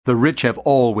The rich have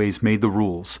always made the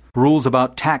rules. Rules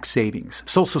about tax savings,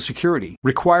 Social Security,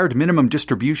 required minimum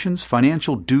distributions,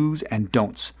 financial do's and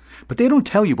don'ts. But they don't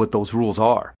tell you what those rules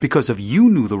are, because if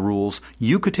you knew the rules,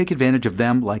 you could take advantage of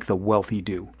them like the wealthy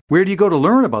do. Where do you go to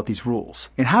learn about these rules?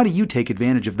 And how do you take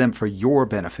advantage of them for your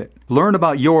benefit? Learn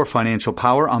about your financial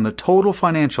power on the Total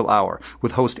Financial Hour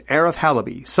with host Arif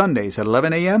Halaby, Sundays at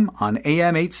 11 a.m. on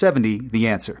AM 870, The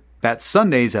Answer. That's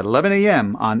Sundays at 11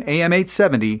 a.m. on AM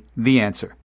 870, The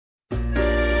Answer.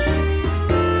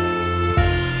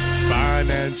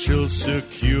 Financial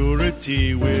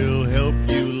security will help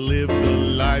you live the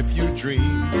life you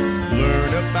dream. Learn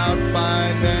about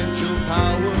financial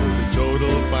power, the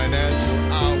Total Financial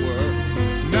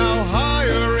Hour. Now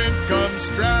higher income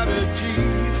strategy.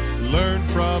 Learn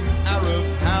from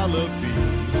Arif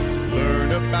Halaby.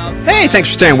 Learn about... Hey, thanks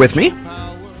for staying with me.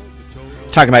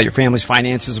 Talking about your family's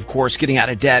finances, of course, getting out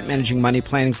of debt, managing money,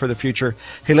 planning for the future.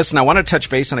 Hey, listen, I want to touch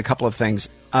base on a couple of things.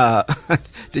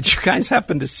 Did you guys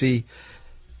happen to see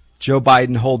Joe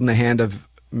Biden holding the hand of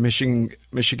Michigan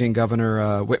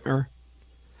Governor Whitmer?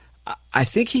 I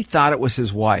think he thought it was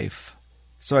his wife.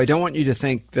 So I don't want you to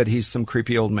think that he's some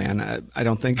creepy old man. I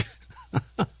don't think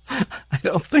I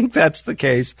don't think that's the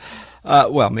case.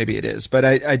 Well, maybe it is, but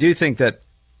I do think that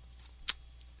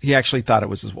he actually thought it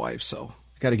was his wife. So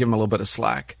got to give him a little bit of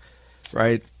slack,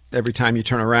 right? Every time you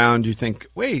turn around, you think,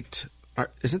 wait,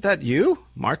 isn't that you,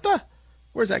 Martha?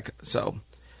 Where's that? So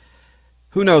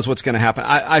who knows what's going to happen?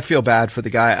 I feel bad for the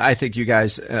guy. I think you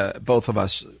guys, both of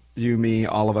us, you, me,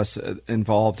 all of us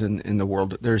involved in the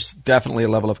world, there's definitely a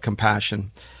level of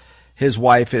compassion. His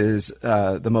wife is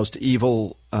the most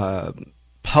evil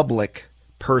public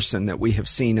person that we have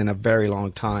seen in a very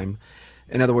long time.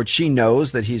 In other words, she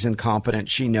knows that he's incompetent.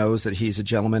 She knows that he's a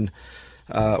gentleman,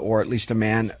 or at least a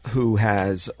man who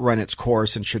has run its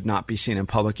course and should not be seen in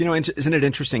public. You know, isn't it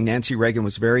interesting? Nancy Reagan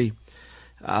was very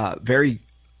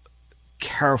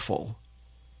careful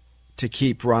to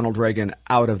keep Ronald Reagan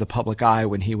out of the public eye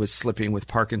when he was slipping with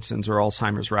Parkinson's, or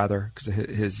Alzheimer's rather, because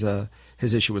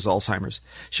his issue was Alzheimer's.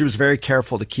 She was very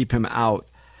careful to keep him out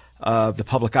of the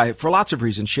public eye for lots of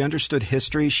reasons. She understood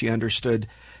history. She understood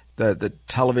the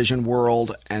television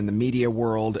world and the media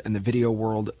world and the video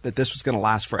world, that this was going to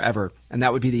last forever. And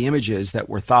that would be the images that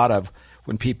were thought of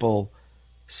when people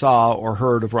saw or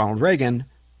heard of Ronald Reagan,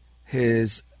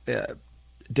 his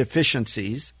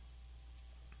deficiencies,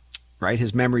 right?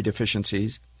 His memory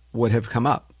deficiencies would have come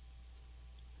up.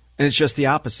 And it's just the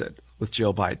opposite with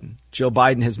Jill Biden. Jill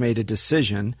Biden has made a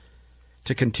decision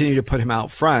to continue to put him out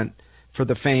front for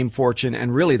the fame, fortune,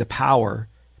 and really the power,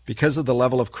 because of the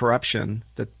level of corruption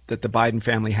that the Biden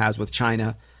family has with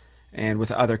China and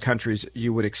with other countries.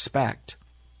 You would expect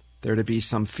there to be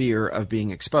some fear of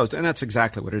being exposed. And that's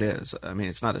exactly what it is. I mean,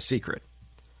 it's not a secret.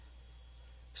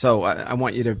 So I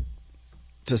want you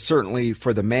to certainly,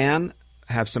 for the man,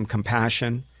 have some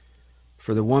compassion.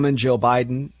 For the woman, Jill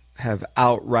Biden, have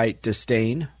outright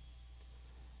disdain.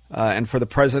 And for the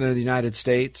President of the United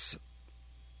States,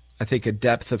 I think a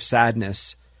depth of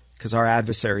sadness, because our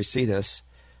adversaries see this.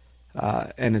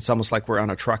 And it's almost like we're on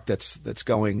a truck that's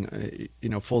going,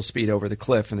 full speed over the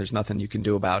cliff, and there's nothing you can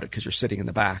do about it because you're sitting in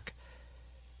the back.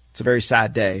 It's a very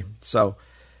sad day. So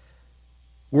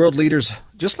world leaders,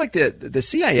 just like the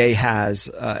CIA has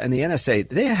and the NSA,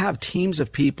 they have teams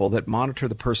of people that monitor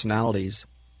the personalities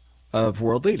of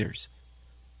world leaders.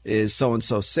 Is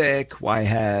so-and-so sick? Why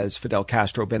has Fidel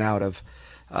Castro been out of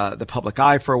the public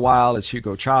eye for a while? Is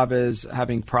Hugo Chavez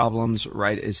having problems,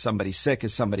 right? Is somebody sick?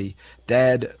 Is somebody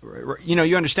dead? You know,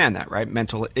 you understand that, right?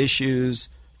 Mental issues,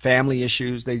 family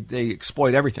issues, they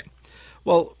exploit everything.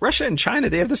 Well, Russia and China,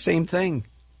 they have the same thing.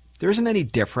 There isn't any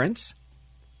difference.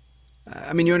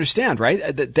 I mean, you understand,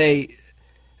 right? That they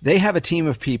have a team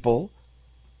of people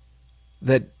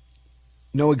that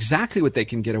know exactly what they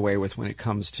can get away with when it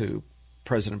comes to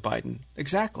President Biden.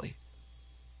 Exactly.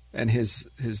 And his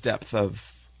depth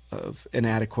of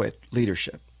inadequate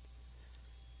leadership.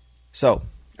 So, all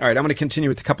right, I'm going to continue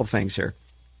with a couple things here.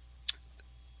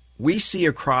 We see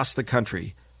across the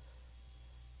country,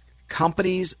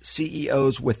 companies,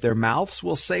 CEOs with their mouths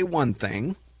will say one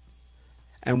thing,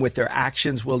 and with their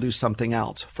actions will do something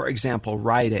else. For example,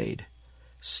 Rite Aid,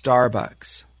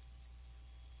 Starbucks,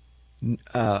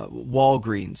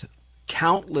 Walgreens,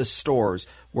 countless stores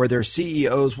where their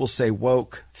CEOs will say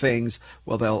woke things.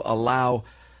 Well, they'll allow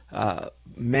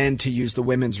men to use the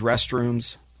women's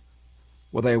restrooms.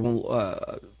 Well, they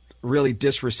will really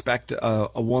disrespect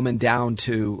a woman down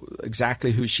to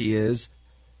exactly who she is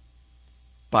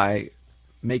by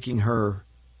making her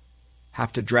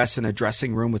have to dress in a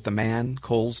dressing room with the man.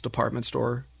 Kohl's department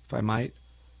store, if I might.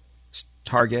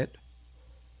 Target.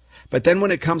 But then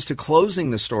when it comes to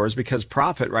closing the stores because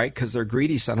profit, right? Because they're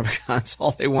greedy son of a guns.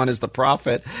 All they want is the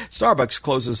profit. Starbucks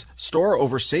closes store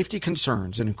over safety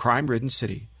concerns in a crime-ridden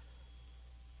city.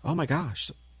 Oh my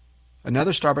gosh.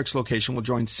 Another Starbucks location will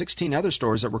join 16 other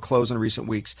stores that were closed in recent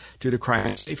weeks due to crime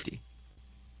and safety.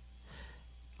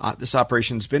 This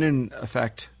operation has been in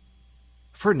effect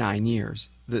for 9 years,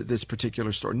 this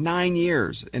particular store. 9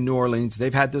 years in New Orleans.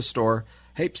 They've had this store.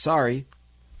 Hey, sorry,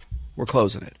 we're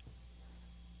closing it.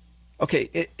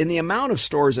 Okay, in the amount of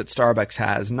stores that Starbucks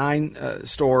has, 9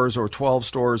 stores or 12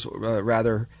 stores,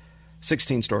 rather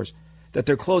 16 stores, that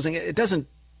they're closing, it doesn't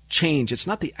change. It's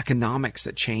not the economics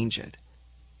that change it.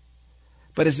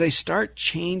 But as they start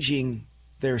changing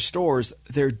their stores,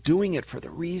 they're doing it for the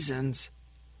reasons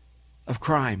of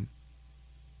crime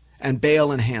and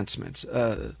bail enhancements,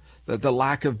 the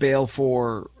lack of bail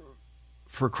for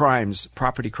crimes,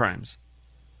 property crimes.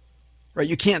 Right?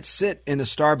 You can't sit in a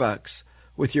Starbucks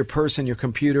with your purse and your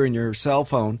computer and your cell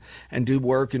phone and do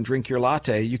work and drink your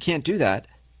latte. You can't do that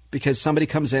because somebody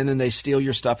comes in and they steal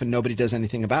your stuff and nobody does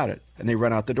anything about it and they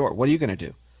run out the door. What are you going to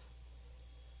do?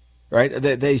 Right?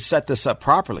 They set this up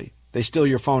properly. They steal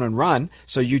your phone and run,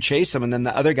 so you chase them, and then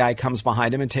the other guy comes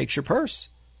behind him and takes your purse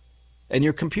and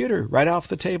your computer right off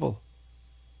the table.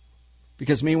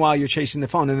 Because meanwhile, you're chasing the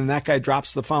phone, and then that guy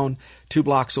drops the phone 2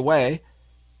 blocks away,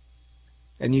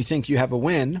 and you think you have a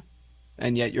win,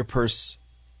 and yet your purse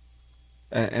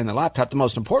and the laptop, the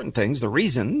most important things, the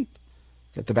reason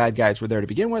that the bad guys were there to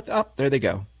begin with, there they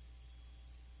go.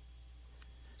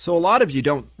 So a lot of you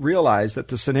don't realize that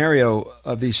the scenario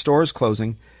of these stores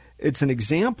closing, it's an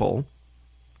example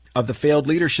of the failed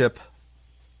leadership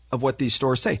of what these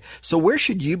stores say. So where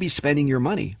should you be spending your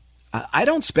money? I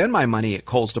don't spend my money at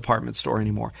Kohl's department store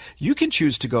anymore. You can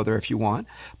choose to go there if you want,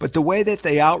 but the way that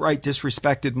they outright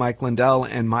disrespected Mike Lindell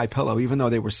and MyPillow, even though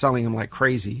they were selling them like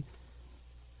crazy,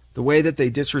 the way that they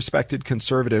disrespected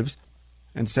conservatives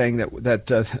and saying that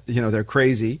they're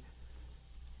crazy,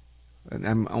 and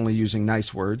I'm only using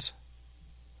nice words,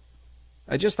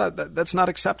 I just thought that's not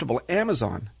acceptable.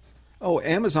 Amazon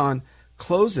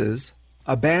closes,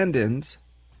 abandons,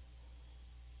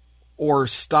 or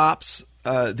stops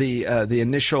the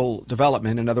initial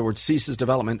development, in other words, ceases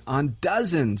development on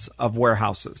dozens of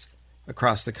warehouses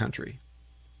across the country.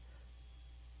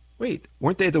 Wait,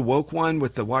 weren't they the woke one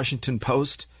with the Washington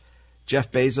Post?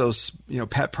 Jeff Bezos,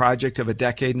 pet project of a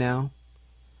decade now?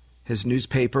 His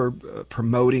newspaper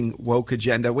promoting woke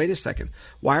agenda. Wait a second.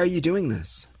 Why are you doing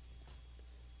this?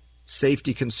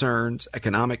 Safety concerns,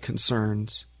 economic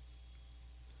concerns.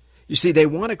 You see, they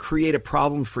want to create a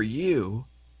problem for you.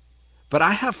 But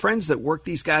I have friends that work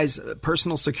these guys'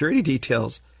 personal security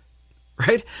details,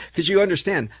 right? Because you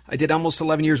understand, I did almost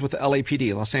 11 years with the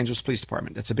LAPD, Los Angeles Police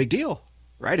Department. It's a big deal,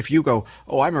 right? If you go,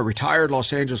 I'm a retired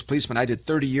Los Angeles policeman. I did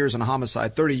 30 years in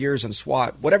homicide, 30 years in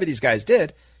SWAT, whatever these guys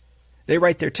did, they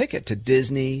write their ticket to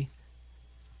Disney,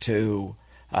 to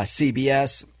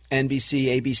CBS,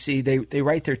 NBC, ABC. They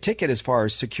write their ticket as far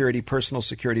as security, personal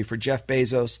security for Jeff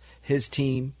Bezos, his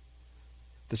team,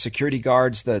 the security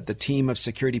guards, the team of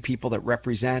security people that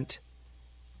represent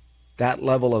that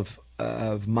level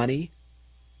of money.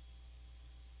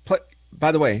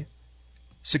 By the way,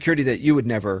 security that you would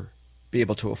never be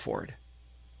able to afford.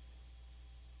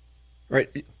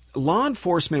 Right? Law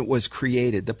enforcement was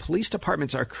created, the police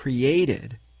departments are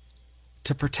created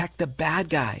to protect the bad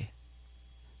guy.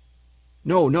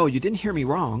 No, you didn't hear me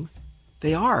wrong.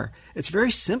 They are. It's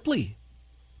very simply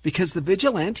because the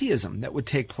vigilantism that would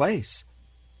take place,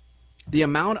 the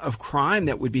amount of crime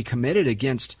that would be committed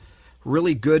against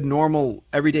really good, normal,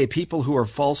 everyday people who are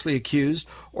falsely accused,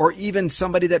 or even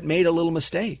somebody that made a little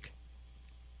mistake.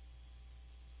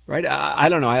 Right? I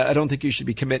don't know. I don't think you should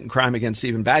be committing crime against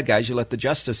even bad guys. You let the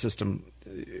justice system,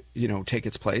 take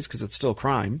its place because it's still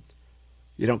crime.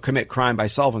 You don't commit crime by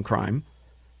solving crime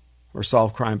or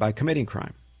solve crime by committing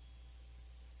crime.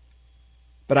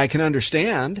 But I can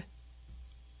understand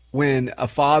when a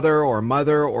father or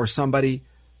mother or somebody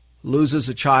loses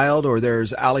a child, or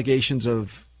there's allegations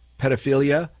of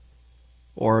pedophilia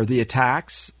or the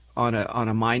attacks on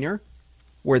a minor,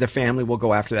 where the family will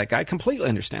go after that guy. I completely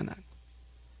understand that.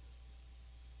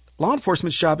 Law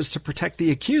enforcement's job is to protect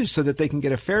the accused so that they can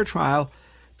get a fair trial,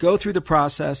 go through the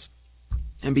process,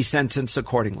 and be sentenced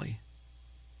accordingly.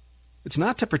 It's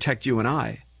not to protect you and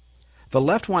I. The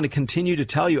left want to continue to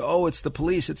tell you, it's the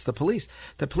police, it's the police.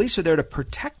 The police are there to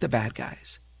protect the bad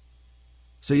guys.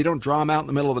 So you don't draw them out in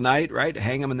the middle of the night, right?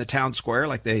 Hang them in the town square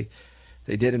like they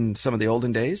did in some of the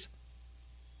olden days.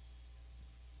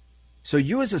 So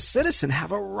you as a citizen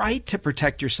have a right to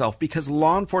protect yourself because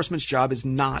law enforcement's job is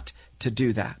not to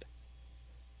do that.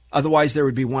 Otherwise, there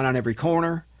would be one on every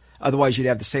corner. Otherwise, you'd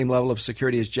have the same level of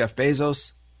security as Jeff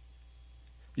Bezos.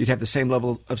 You'd have the same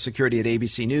level of security at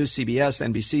ABC News, CBS,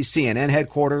 NBC, CNN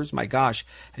headquarters. My gosh.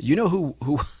 You know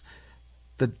who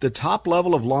the top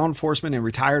level of law enforcement and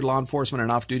retired law enforcement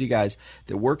and off-duty guys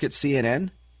that work at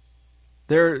CNN?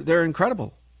 They're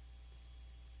incredible.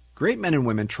 Great men and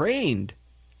women, trained.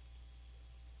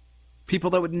 People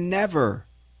that would never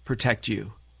protect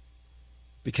you.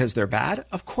 Because they're bad?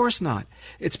 Of course not.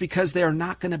 It's because they're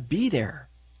not going to be there.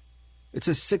 It's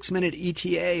a 6-minute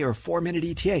ETA or 4-minute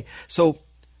ETA. So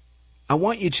I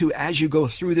want you to, as you go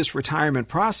through this retirement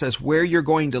process, where you're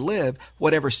going to live,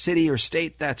 whatever city or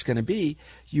state that's going to be,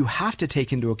 you have to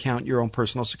take into account your own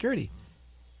personal security.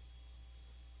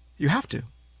 You have to.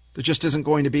 There just isn't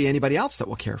going to be anybody else that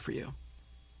will care for you.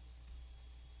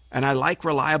 And I like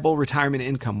reliable retirement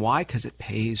income. Why? Because it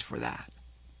pays for that.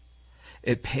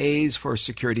 It pays for a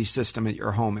security system at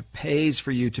your home. It pays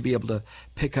for you to be able to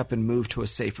pick up and move to a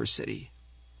safer city.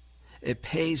 It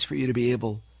pays for you to be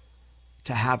able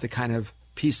to have the kind of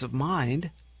peace of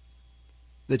mind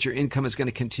that your income is going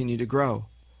to continue to grow.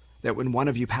 That when one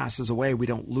of you passes away, we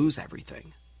don't lose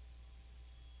everything.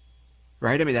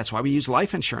 Right? I mean, that's why we use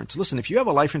life insurance. Listen, if you have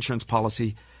a life insurance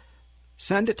policy,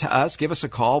 send it to us, give us a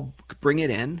call, bring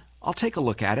it in. I'll take a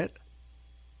look at it.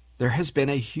 There has been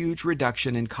a huge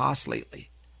reduction in costs lately.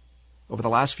 Over the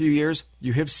last few years,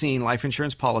 you have seen life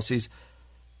insurance policies,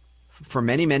 for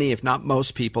many, many, if not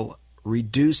most people,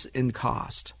 reduce in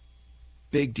cost.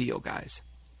 Big deal, guys.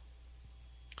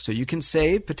 So you can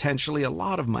save potentially a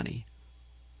lot of money.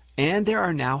 And there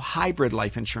are now hybrid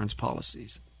life insurance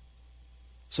policies.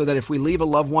 So that if we leave a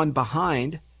loved one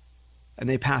behind and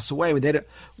they pass away, they're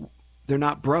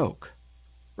not broke.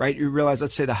 Right? You realize,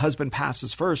 let's say the husband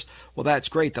passes first. Well, that's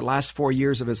great. The last 4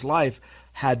 years of his life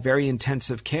had very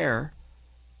intensive care,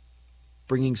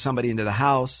 bringing somebody into the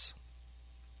house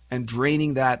and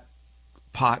draining that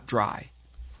pot dry,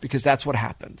 because that's what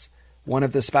happens. One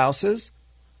of the spouses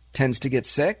tends to get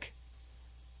sick,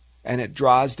 and it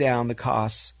draws down the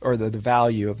costs or the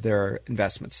value of their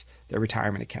investments, their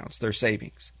retirement accounts, their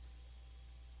savings.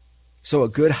 So a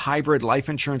good hybrid life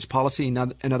insurance policy, in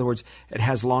other words, it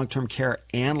has long-term care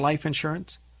and life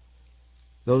insurance,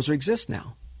 those exist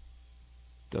now.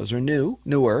 Those are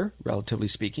newer, relatively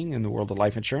speaking, in the world of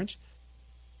life insurance.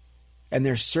 And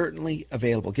they're certainly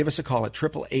available. Give us a call at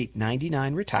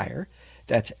 888-99-RETIRE.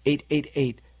 That's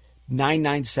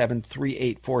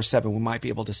 888-997-3847. We might be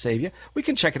able to save you. We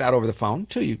can check it out over the phone,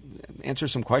 too. You answer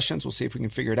some questions. We'll see if we can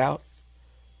figure it out.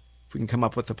 If we can come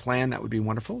up with a plan, that would be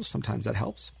wonderful. Sometimes that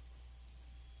helps.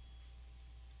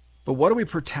 But what are we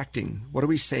protecting? What are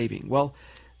we saving? Well,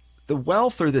 the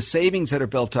wealth or the savings that are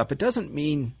built up, it doesn't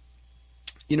mean,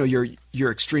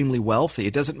 you're extremely wealthy.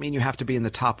 It doesn't mean you have to be in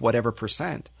the top whatever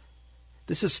percent.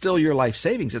 This is still your life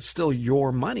savings. It's still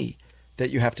your money that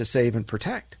you have to save and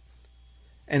protect.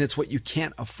 And it's what you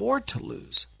can't afford to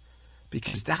lose,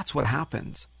 because that's what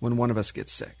happens when one of us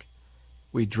gets sick.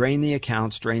 We drain the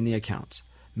accounts.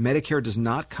 Medicare does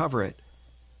not cover it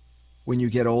when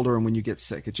you get older and when you get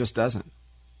sick. It just doesn't.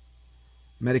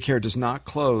 Medicare does not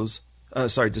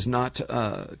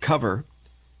cover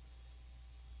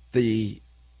the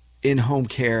in-home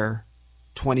care,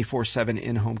 24/7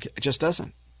 in-home care. It just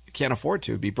doesn't. You can't afford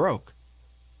to. It'd be broke.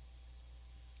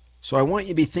 So I want you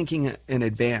to be thinking in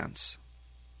advance.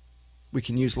 We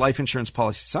can use life insurance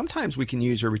policies. Sometimes we can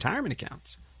use your retirement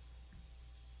accounts.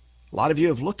 A lot of you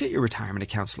have looked at your retirement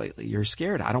accounts lately. You're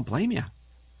scared. I don't blame you.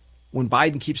 When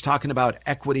Biden keeps talking about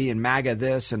equity and MAGA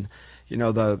this and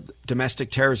the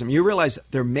domestic terrorism, you realize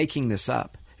they're making this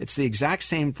up. It's the exact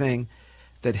same thing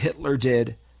that Hitler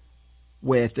did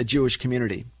with the Jewish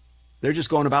community. They're just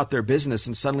going about their business,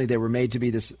 and suddenly they were made to be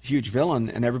this huge villain,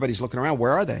 and everybody's looking around.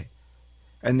 Where are they?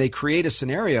 And they create a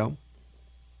scenario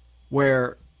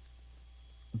where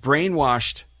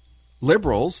brainwashed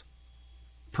liberals,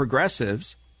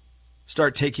 progressives,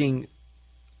 start taking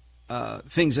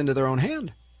things into their own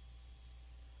hand.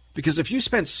 Because if you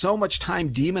spent so much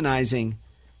time demonizing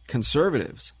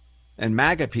conservatives and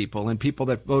MAGA people and people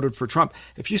that voted for Trump,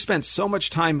 if you spent so much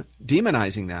time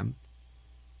demonizing them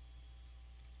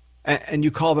and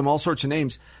you call them all sorts of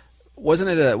names, was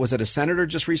it a senator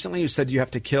just recently who said you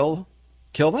have to kill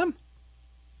them?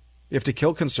 You have to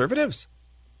kill conservatives?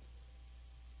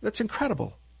 That's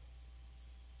incredible.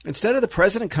 Instead of the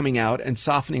president coming out and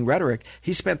softening rhetoric,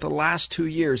 he spent the last 2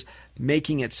 years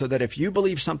making it so that if you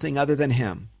believe something other than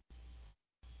him,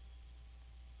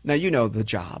 now the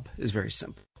job is very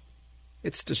simple.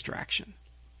 It's distraction.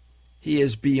 He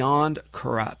is beyond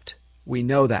corrupt. We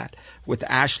know that. With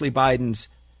Ashley Biden's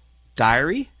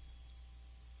diary,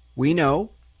 we know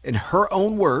in her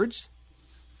own words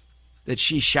that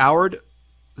she showered,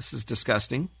 this is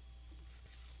disgusting,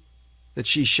 that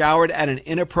she showered at an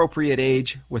inappropriate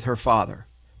age with her father.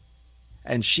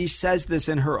 And she says this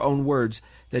in her own words,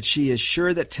 that she is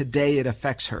sure that today it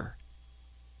affects her.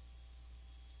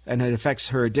 And it affects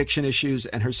her addiction issues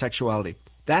and her sexuality.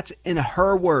 That's in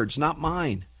her words, not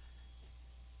mine.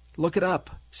 Look it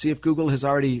up. See if Google has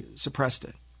already suppressed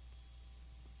it.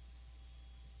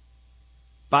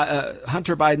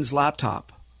 Hunter Biden's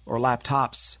laptop or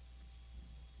laptops.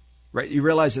 Right? You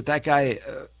realize that guy,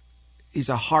 he's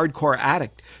a hardcore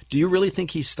addict. Do you really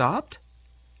think he stopped?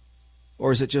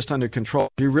 Or is it just under control?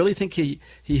 Do you really think he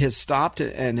has stopped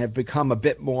and have become a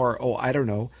bit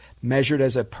more, measured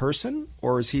as a person?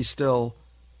 Or is he still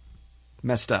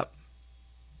messed up?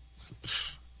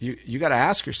 You got to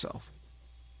ask yourself.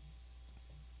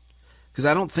 Because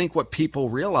I don't think what people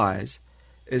realize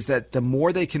is that the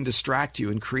more they can distract you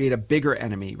and create a bigger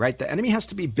enemy, right? The enemy has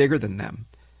to be bigger than them.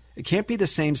 It can't be the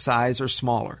same size or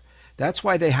smaller. That's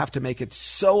why they have to make it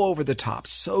so over the top,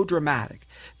 so dramatic,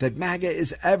 that MAGA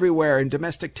is everywhere and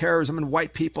domestic terrorism and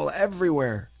white people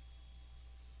everywhere.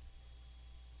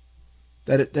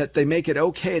 That they make it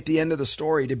okay at the end of the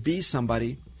story to be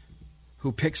somebody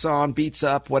who picks on, beats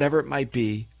up, whatever it might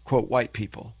be, quote, white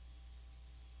people.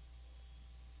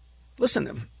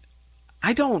 Listen,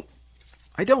 I don't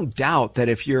doubt that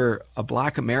if you're a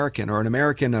black American or an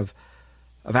American of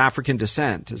African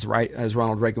descent, as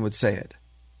Ronald Reagan would say it,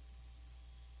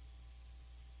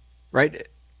 right?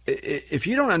 If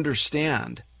you don't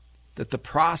understand that the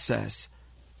process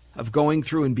of going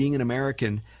through and being an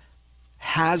American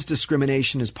has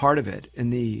discrimination as part of it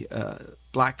in the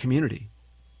black community,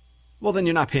 well, then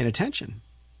you're not paying attention.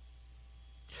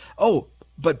 Oh,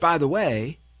 but by the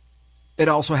way, it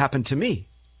also happened to me.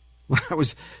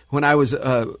 When I was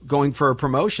going for a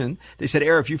promotion, they said,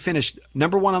 Arif, you finished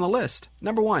number 1 on the list.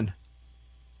 Number 1.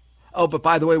 Oh, but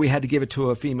by the way, we had to give it to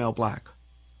a female black.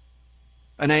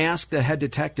 And I asked the head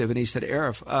detective, and he said,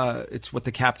 Arif, it's what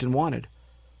the captain wanted.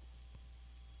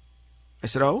 I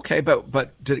said, oh, okay,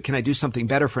 but can I do something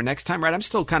better for next time? Right? I'm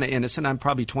still kind of innocent. I'm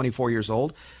probably 24 years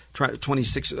old,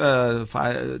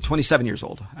 27 years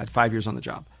old. I had 5 years on the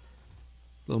job,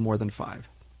 a little more than 5.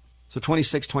 So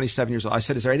 26, 27 years old. I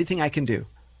said, is there anything I can do?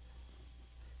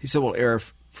 He said, well,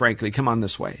 Arif, frankly, come on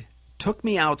this way. Took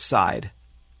me outside.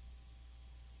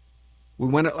 We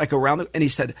went like around, and he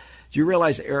said, do you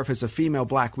realize Arif is a female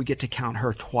black? We get to count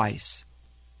her twice.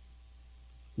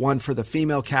 One for the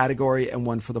female category and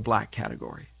one for the black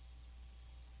category.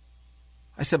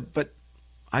 I said, but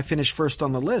I finished first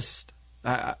on the list.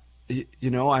 They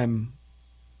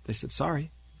said,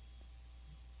 sorry.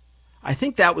 I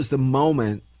think that was the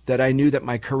moment that I knew that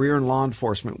my career in law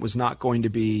enforcement was not going to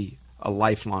be a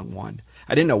lifelong one.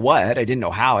 I didn't know what, I didn't know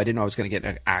how, I didn't know I was going to get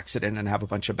in an accident and have a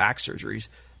bunch of back surgeries.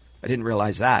 I didn't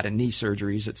realize that, and knee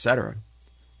surgeries, etc.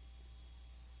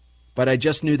 But I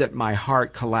just knew that my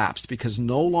heart collapsed because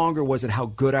no longer was it how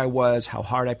good I was, how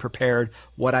hard I prepared,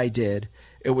 what I did.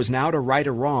 It was now to right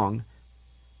a wrong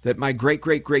that my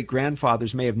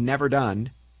great-great-great-grandfathers may have never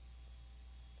done,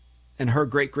 and her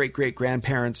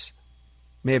great-great-great-grandparents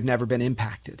may have never been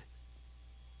impacted.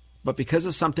 But because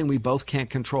of something we both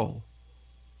can't control,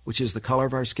 which is the color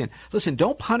of our skin. Listen,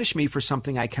 don't punish me for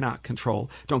something I cannot control.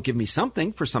 Don't give me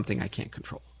something for something I can't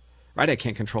control. Right? I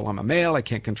can't control I'm a male. I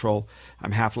can't control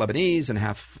I'm half Lebanese and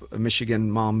half a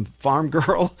Michigan mom farm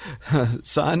girl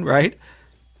son, right?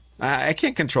 I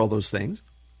can't control those things.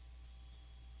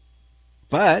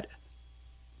 But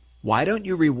why don't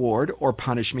you reward or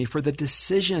punish me for the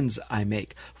decisions I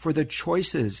make, for the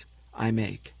choices I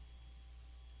make?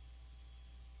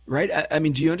 Right? I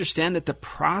mean, do you understand that the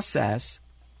process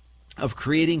of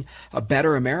creating a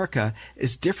better America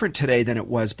is different today than it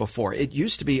was before? It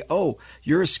used to be, oh,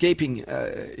 you're escaping,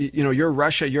 you're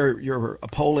Russia, you're a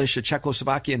Polish, a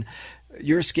Czechoslovakian,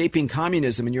 you're escaping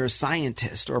communism and you're a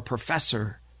scientist or a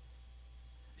professor.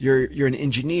 You're an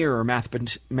engineer or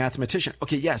mathematician.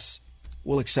 Okay, yes,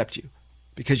 we'll accept you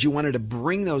because you wanted to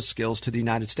bring those skills to the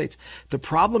United States. The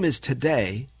problem is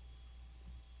today,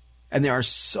 and there are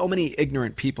so many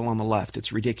ignorant people on the left,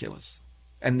 it's ridiculous.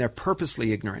 And they're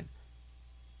purposely ignorant.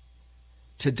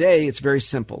 Today, it's very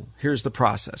simple. Here's the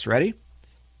process. Ready?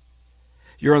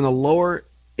 You're on the lower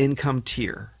income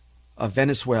tier of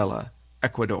Venezuela,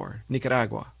 Ecuador,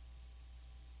 Nicaragua.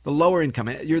 The lower income.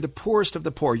 You're the poorest of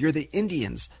the poor. You're the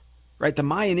Indians, right? The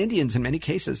Mayan Indians in many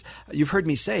cases. You've heard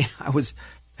me say, I was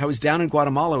down in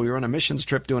Guatemala. We were on a missions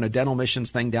trip doing a dental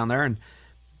missions thing down there, and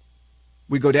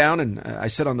we go down and I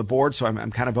sit on the board, so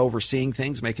I'm kind of overseeing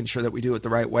things, making sure that we do it the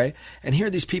right way. And here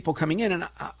are these people coming in, and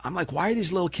I'm like, why are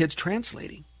these little kids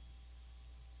translating?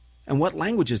 And what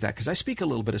language is that? Because I speak a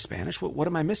little bit of Spanish. What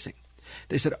am I missing?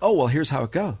 They said, oh, well, here's how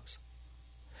it goes.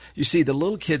 You see, the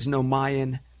little kids know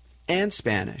Mayan and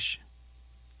Spanish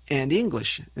and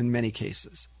English in many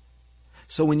cases.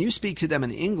 So when you speak to them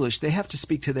in English, they have to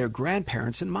speak to their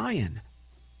grandparents in Mayan.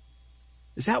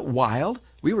 Is that wild?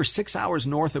 We were 6 hours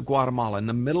north of Guatemala in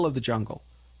the middle of the jungle.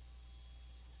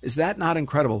 Is that not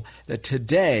incredible that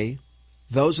today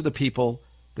those are the people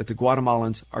that the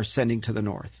Guatemalans are sending to the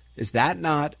north? Is that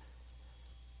not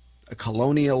a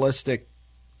colonialistic,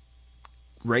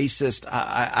 racist,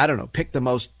 I don't know, pick the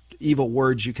most evil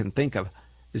words you can think of.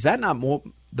 Is that not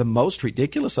the most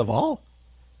ridiculous of all?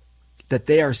 That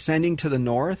they are sending to the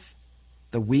north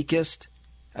the weakest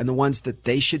and the ones that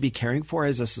they should be caring for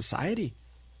as a society,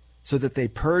 so that they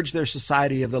purge their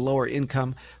society of the lower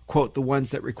income, quote, the ones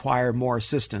that require more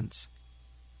assistance.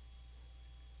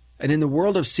 And in the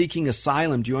world of seeking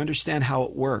asylum, do you understand how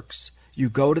it works? You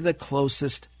go to the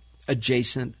closest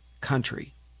adjacent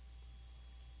country.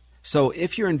 So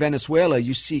if you're in Venezuela,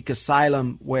 you seek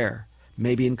asylum where?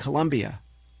 Maybe in Colombia.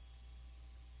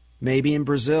 Maybe in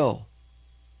Brazil.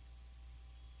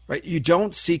 Right? You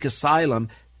don't seek asylum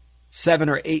 7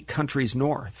 or 8 countries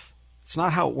north. It's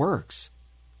not how it works.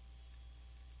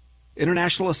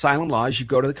 International asylum law is you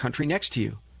go to the country next to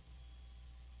you.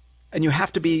 And you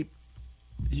have to be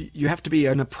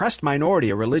an oppressed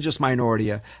minority, a religious minority,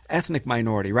 a ethnic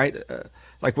minority, right?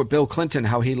 Like what Bill Clinton,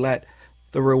 how he let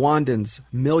the Rwandans,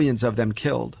 millions of them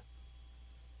killed.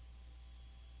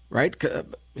 Right?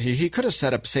 He could have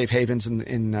set up safe havens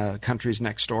in countries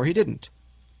next door. He didn't.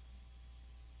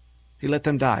 He let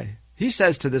them die. He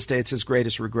says to this day it's his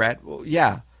greatest regret. Well,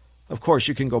 yeah, of course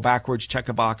you can go backwards, check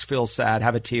a box, feel sad,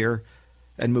 have a tear,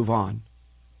 and move on.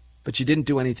 But you didn't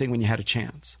do anything when you had a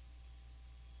chance.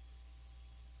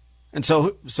 And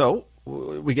so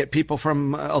we get people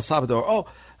from El Salvador. Oh,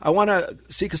 I want to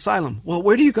seek asylum. Well,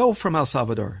 where do you go from El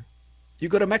Salvador? You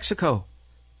go to Mexico.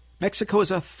 Mexico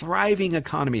is a thriving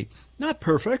economy. Not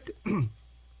perfect.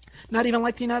 Not even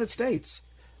like the United States.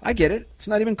 I get it. It's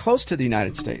not even close to the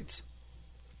United States.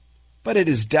 But it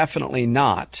is definitely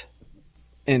not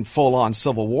in full-on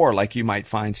civil war like you might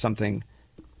find something,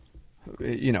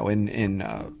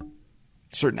 in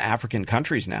certain African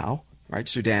countries now, right?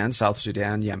 Sudan, South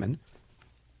Sudan, Yemen.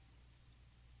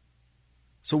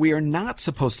 So we are not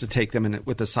supposed to take them in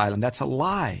with asylum. That's a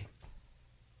lie.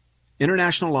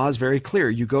 International law is very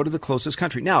clear. You go to the closest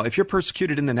country. Now, if you're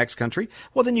persecuted in the next country,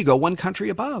 well, then you go one country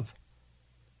above.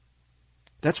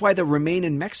 That's why the Remain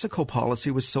in Mexico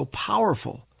policy was so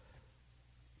powerful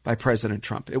by President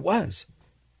Trump. It was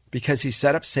because he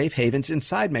set up safe havens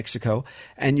inside Mexico,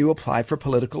 and you apply for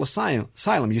political asylum.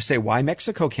 You say, why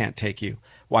Mexico can't take you?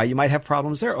 Why you might have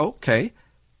problems there? Okay.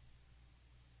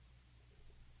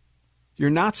 You're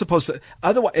not supposed to.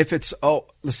 Otherwise, if it's,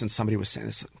 listen, somebody was saying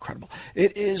this is incredible.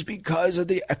 It is because of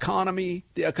the economy,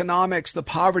 the economics, the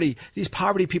poverty. These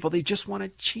poverty people, they just want a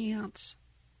chance.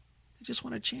 They just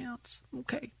want a chance.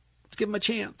 Okay, let's give them a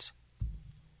chance.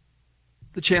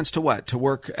 The chance to what? To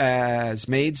work as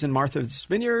maids in Martha's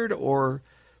Vineyard or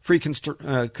free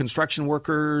construction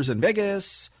workers in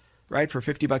Vegas, right, for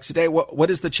 $50 a day? What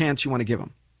is the chance you want to give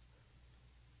them?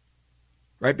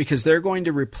 Right, because they're going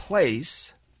to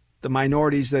replace the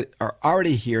minorities that are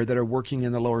already here that are working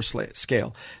in the lower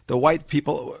scale. The white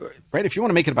people, right, if you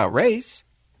want to make it about race,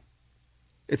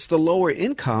 it's the lower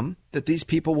income that these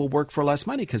people will work for less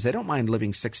money because they don't mind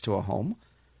living 6 to a home.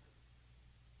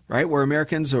 Right? Where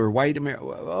Americans or white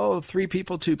Americans, 3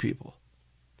 people, 2 people.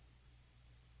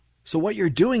 So what you're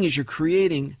doing is you're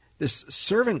creating this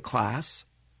servant class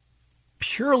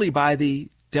purely by the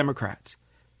Democrats.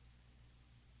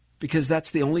 Because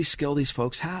that's the only skill these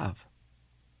folks have.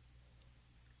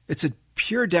 It's a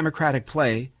pure Democratic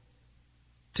play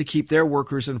to keep their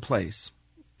workers in place.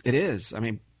 It is. I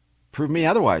mean, prove me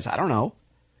otherwise. I don't know.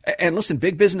 And listen,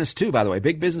 big business too, by the way.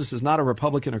 Big business is not a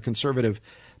Republican or conservative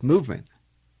movement.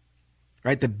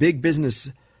 Right? The big business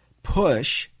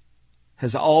push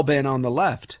has all been on the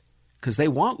left because they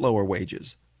want lower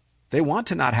wages. They want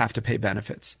to not have to pay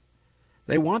benefits.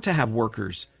 They want to have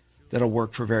workers that'll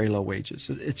work for very low wages.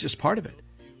 It's just part of it.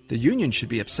 The union should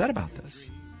be upset about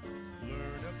this.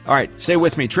 All right, stay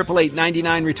with me.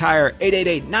 888-99-RETIRE,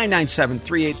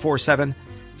 888-997-3847.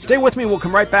 Stay with me. We'll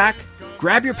come right back.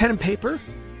 Grab your pen and paper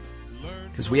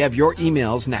because we have your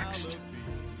emails next.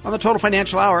 On the Total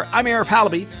Financial Hour, I'm Arif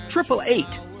Halaby,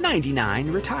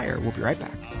 888-99-RETIRE. We'll be right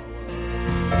back.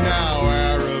 Now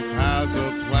Arif has a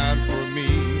plan for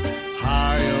me,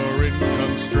 higher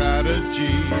income strategy.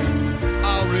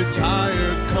 I'll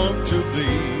retire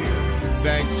comfortably,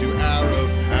 thanks to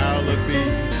Arif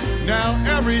Halaby. Now Now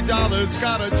every dollar's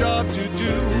got a job to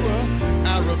do.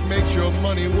 Arif makes your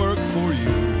money work for you.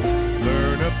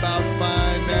 Learn about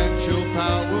financial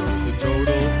power, the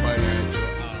Total Financial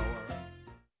Hour.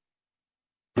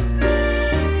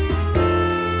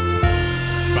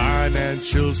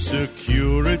 Financial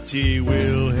security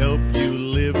will help you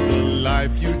live the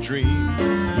life you dream.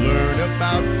 Learn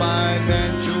about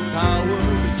financial power,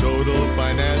 the Total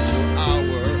Financial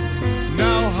Hour.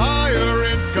 Now higher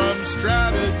income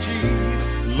strategy.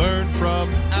 Learn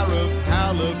from Arif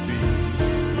Halaby.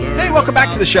 Hey, welcome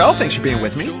back to the show. Thanks for being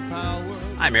with me.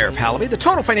 I'm Arif Halaby, the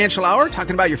Total Financial Hour,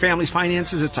 talking about your family's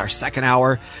finances. It's our second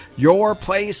hour, your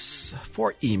place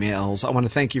for emails. I want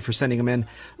to thank you for sending them in.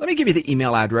 Let me give you the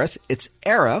email address. It's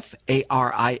Arif,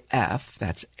 A-R-I-F,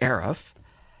 that's Arif,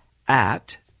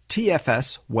 at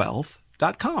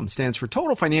tfswealth.com. Stands for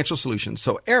Total Financial Solutions.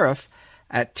 So Arif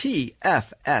at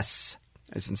TFS,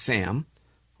 as in Sam,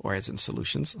 or as in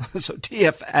solutions. So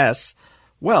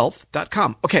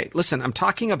tfswealth.com. Okay, listen, I'm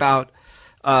talking about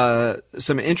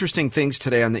some interesting things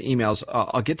today on the emails.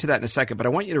 I'll get to that in a second, but I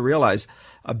want you to realize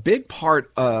a big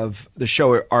part of the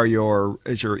show are your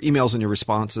emails and your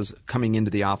responses coming into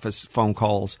the office, phone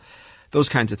calls, those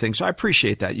kinds of things. So I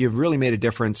appreciate that. You've really made a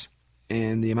difference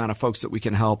in the amount of folks that we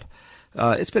can help.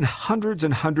 It's been hundreds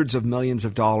and hundreds of millions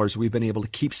of dollars we've been able to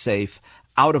keep safe,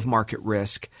 out of market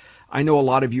risk. I know a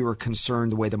lot of you are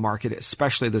concerned the way the market,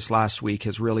 especially this last week,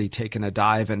 has really taken a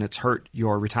dive and it's hurt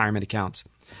your retirement accounts.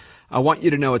 I want you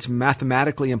to know it's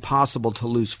mathematically impossible to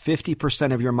lose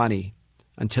 50% of your money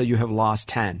until you have lost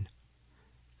 10.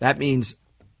 That means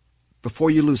before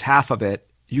you lose half of it,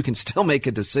 you can still make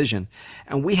a decision.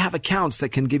 And we have accounts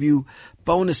that can give you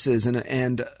bonuses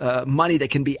and money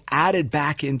that can be added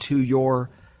back into your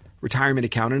retirement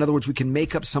account. In other words, we can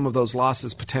make up some of those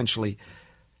losses potentially.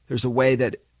 There's a way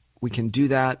that we can do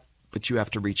that, but you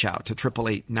have to reach out to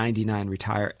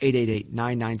 888-99-RETIRE,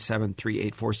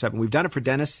 888-997-3847. We've done it for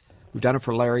Dennis. We've done it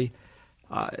for Larry.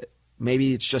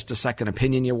 Maybe it's just a second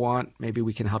opinion you want. Maybe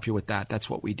we can help you with that. That's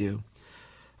what we do.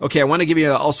 Okay, I want to give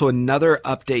you also another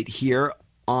update here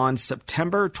on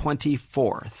September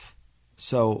 24th.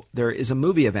 So there is a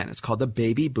movie event. It's called The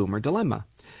Baby Boomer Dilemma.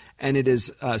 And it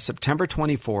is September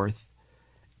 24th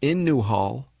in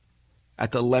Newhall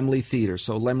at the Laemmle Theater.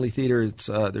 So Laemmle Theater,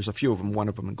 there's a few of them. One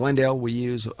of them in Glendale we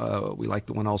use. We like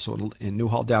the one also in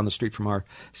Newhall down the street from our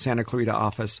Santa Clarita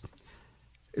office.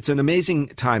 It's an amazing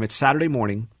time. It's Saturday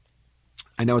morning.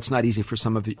 I know it's not easy for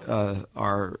some of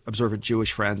our observant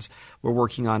Jewish friends. We're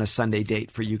working on a Sunday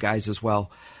date for you guys as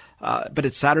well. But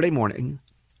it's Saturday morning,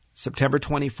 September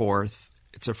 24th.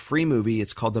 It's a free movie.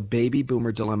 It's called The Baby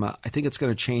Boomer Dilemma. I think it's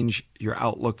going to change your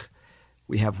outlook.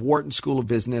 We have Wharton School of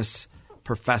Business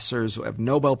professors. We have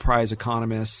Nobel Prize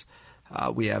economists.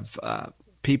 We have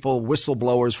people,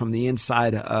 whistleblowers from the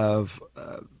inside of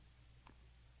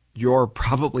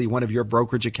probably one of your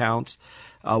brokerage accounts,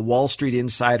 Wall Street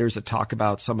insiders that talk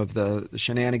about some of the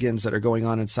shenanigans that are going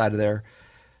on inside of there.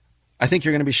 I think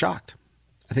you're going to be shocked.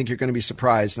 I think you're going to be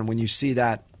surprised. And when you see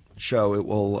that show, it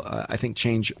will, I think,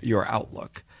 change your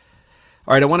outlook.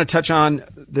 All right, I want to touch on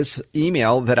this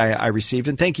email that I received,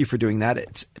 and thank you for doing that.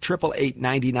 It's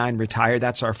 888-99-RETIRE.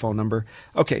 That's our phone number.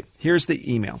 Okay, here's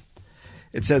the email.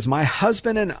 It says, my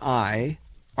husband and I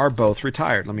are both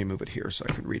retired. Let me move it here so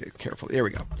I can read it carefully. There we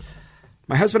go.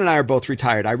 My husband and I are both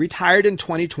retired. I retired in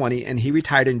 2020, and he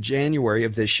retired in January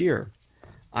of this year.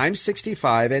 I'm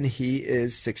 65, and he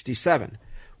is 67.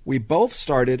 We both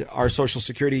started our Social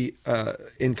Security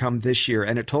income this year,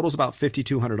 and it totals about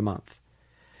 $5,200 a month.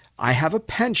 I have a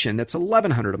pension that's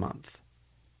 $1,100 a month.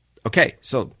 Okay,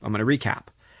 so I'm going to recap.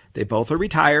 They both are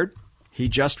retired. He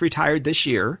just retired this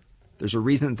year. There's a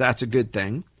reason that's a good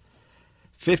thing.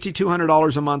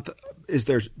 $5,200 a month is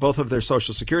both of their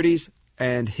Social Securities,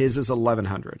 and his is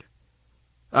 $1,100.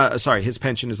 His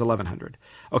pension is $1,100.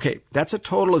 Okay, that's a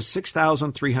total of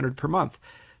 $6,300 per month.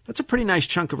 That's a pretty nice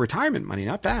chunk of retirement money.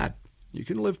 Not bad. You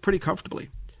can live pretty comfortably.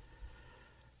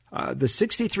 The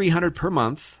 $6,300 per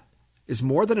month is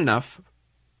more than enough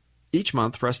each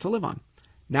month for us to live on.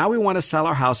 Now we want to sell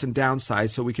our house and downsize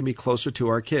so we can be closer to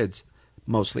our kids,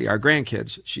 mostly our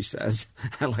grandkids, she says.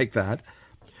 I like that.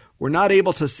 We're not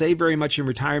able to save very much in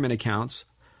retirement accounts,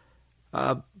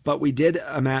 but we did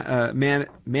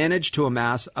manage to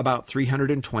amass about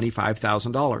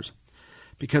 $325,000.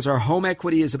 Because our home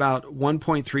equity is about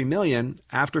 $1.3 million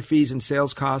after fees and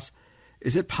sales costs,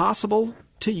 is it possible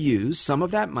to use some of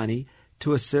that money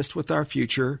to assist with our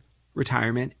future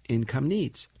retirement income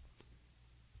needs?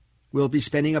 We'll be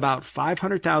spending about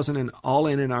 $500,000 all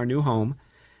in our new home,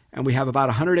 and we have about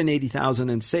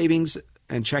 $180,000 in savings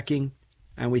and checking,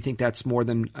 and we think that's more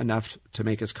than enough to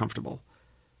make us comfortable.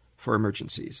 for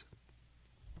emergencies.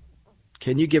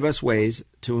 Can you give us ways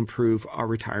to improve our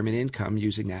retirement income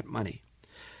using that money?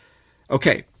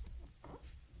 Okay,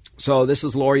 so this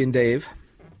is Lori and Dave.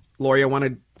 Lori, I want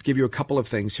to give you a couple of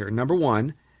things here. Number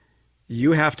one,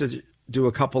 you have to do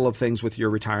a couple of things with your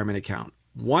retirement account.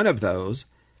 One of those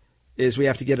is we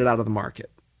have to get it out of the market.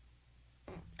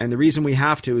 And the reason we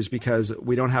have to is because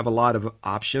we don't have a lot of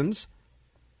options,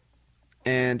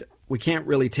 and we can't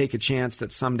really take a chance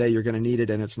that someday you're going to need it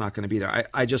and it's not going to be there.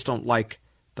 I just don't like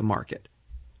the market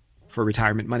for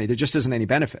retirement money. There just isn't any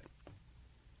benefit.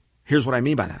 Here's what I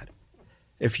mean by that.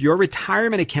 If your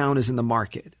retirement account is in the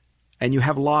market and you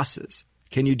have losses,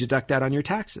 can you deduct that on your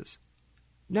taxes?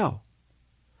 No.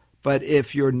 But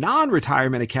if your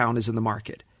non-retirement account is in the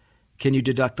market, can you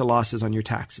deduct the losses on your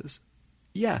taxes?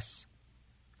 Yes.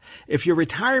 If your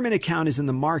retirement account is in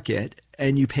the market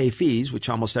and you pay fees, which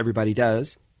almost everybody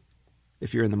does,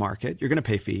 if you're in the market, you're going to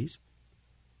pay fees.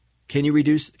 Can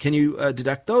you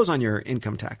deduct those on your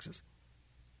income taxes?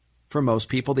 For most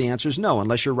people, the answer is no,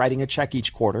 unless you're writing a check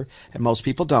each quarter, and most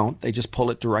people don't. They just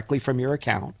pull it directly from your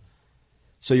account.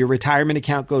 So your retirement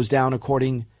account goes down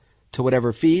according to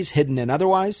whatever fees, hidden and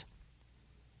otherwise,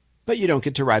 but you don't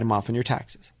get to write them off on your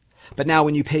taxes. But now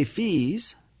when you pay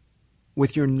fees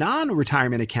with your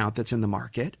non-retirement account that's in the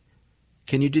market,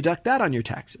 can you deduct that on your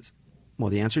taxes? Well,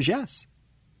 the answer is yes.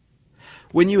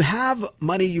 When you have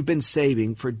money you've been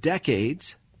saving for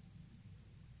decades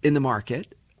in the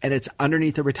market and it's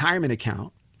underneath a retirement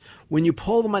account, when you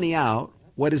pull the money out,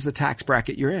 what is the tax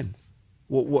bracket you're in?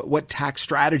 What tax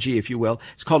strategy, if you will?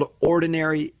 It's called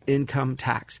ordinary income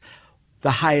tax,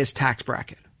 the highest tax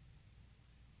bracket.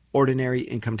 Ordinary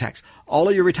income tax. All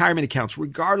of your retirement accounts,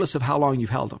 regardless of how long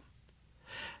you've held them.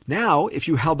 Now, if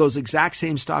you held those exact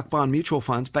same stock, bond, mutual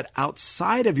funds, but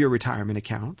outside of your retirement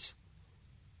accounts,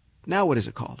 now what is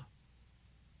it called?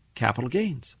 Capital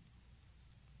gains.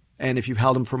 And if you've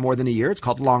held them for more than a year, it's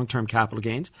called long-term capital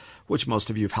gains, which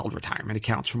most of you have held retirement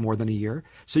accounts for more than a year.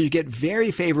 So you get very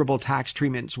favorable tax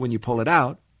treatments when you pull it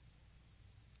out,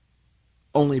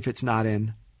 only if it's not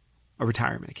in a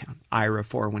retirement account, IRA,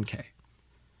 401k.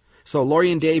 So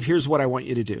Lori and Dave, here's what I want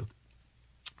you to do.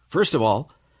 First of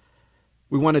all,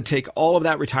 we want to take all of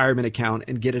that retirement account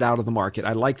and get it out of the market.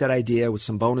 I like that idea with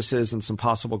some bonuses and some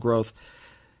possible growth.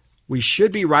 We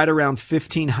should be right around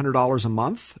 $1,500 a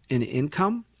month in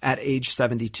income at age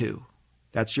 72.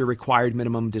 That's your required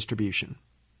minimum distribution.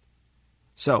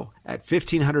 So at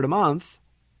 $1,500 a month,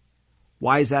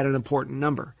 why is that an important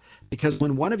number? Because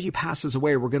when one of you passes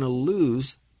away, we're going to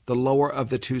lose the lower of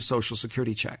the two Social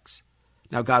Security checks.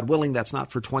 Now, God willing, that's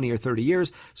not for 20 or 30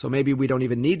 years, so maybe we don't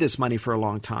even need this money for a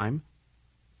long time.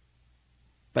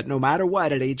 But no matter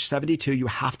what, at age 72, you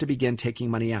have to begin taking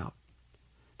money out.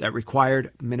 That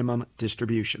required minimum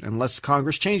distribution, unless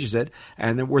Congress changes it,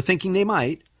 and we're thinking they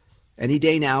might. Any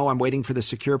day now, I'm waiting for the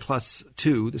Secure Plus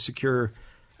 2, the Secure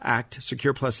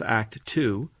Plus Act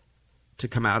 2, to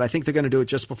come out. I think they're going to do it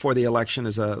just before the election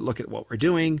as a look at what we're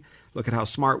doing, look at how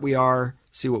smart we are,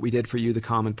 see what we did for you, the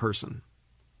common person.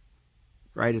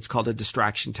 Right? It's called a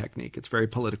distraction technique. It's very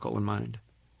political in mind.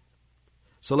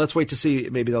 So let's wait to see.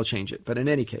 Maybe they'll change it. But in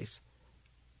any case,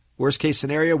 worst case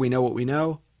scenario, we know what we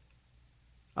know.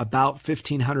 About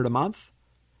 $1,500 a month.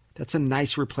 That's a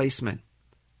nice replacement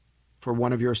for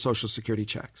one of your Social Security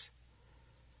checks.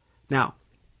 Now,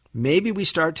 maybe we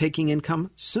start taking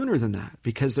income sooner than that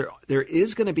because there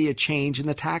is going to be a change in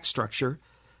the tax structure.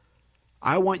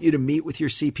 I want you to meet with your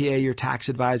CPA, your tax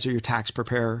advisor, your tax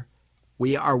preparer.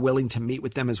 We are willing to meet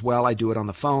with them as well. I do it on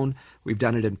the phone. We've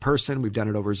done it in person. We've done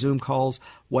it over Zoom calls.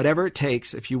 Whatever it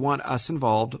takes, if you want us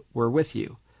involved, we're with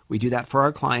you. We do that for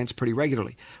our clients pretty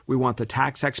regularly. We want the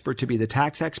tax expert to be the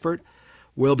tax expert.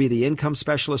 We'll be the income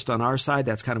specialist on our side.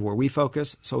 That's kind of where we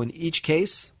focus. So in each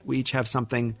case, we each have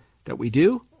something that we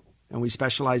do, and we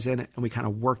specialize in it, and we kind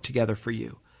of work together for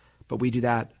you. But we do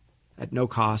that at no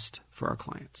cost for our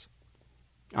clients.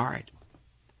 All right.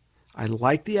 I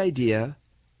like the idea.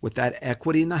 With that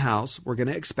equity in the house, we're going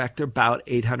to expect about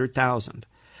 $800,000.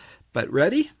 But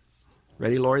ready?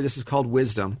 Ready, Lori? This is called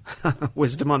wisdom.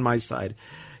 Wisdom on my side.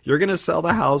 You're going to sell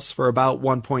the house for about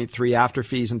 1.3 after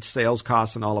fees and sales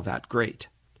costs and all of that. Great.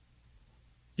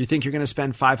 You think you're going to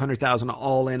spend $500,000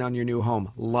 all in on your new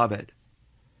home. Love it.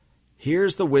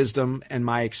 Here's the wisdom and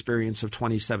my experience of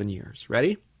 27 years.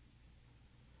 Ready?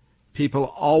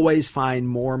 People always find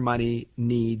more money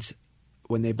needs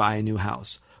when they buy a new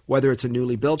house. Whether it's a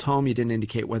newly built home, you didn't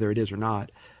indicate whether it is or not,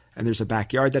 and there's a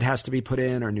backyard that has to be put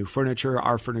in, or new furniture,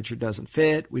 our furniture doesn't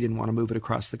fit, we didn't want to move it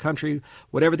across the country,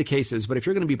 whatever the case is. But if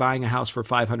you're going to be buying a house for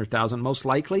 $500,000, most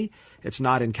likely it's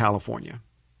not in California.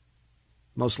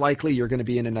 Most likely you're going to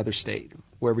be in another state,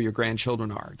 wherever your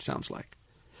grandchildren are, it sounds like.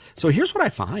 So here's what I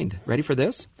find. Ready for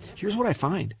this? Here's what I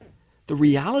find. The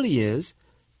reality is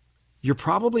you're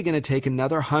probably going to take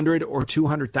another 100 or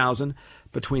 200,000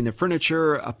 between the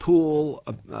furniture, a pool,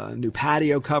 a new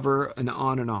patio cover, and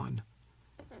on and on.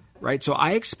 Right? So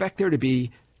I expect there to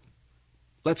be,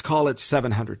 let's call it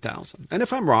 700,000. And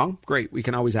if I'm wrong, great, we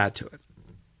can always add to it.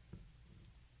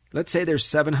 Let's say there's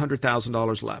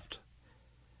 $700,000 left.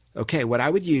 Okay, what I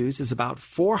would use is about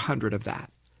 400 of that.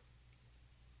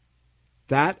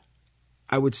 That,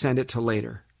 I would send it to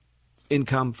later.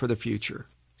 Income for the future,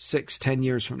 6-10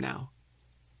 years from now.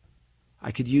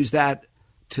 I could use that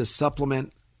to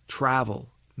supplement travel,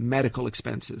 medical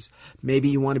expenses. Maybe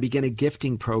you want to begin a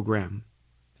gifting program.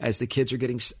 As the kids are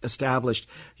getting established,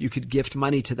 you could gift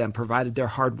money to them, provided they're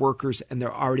hard workers and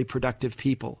they're already productive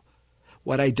people.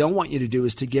 What I don't want you to do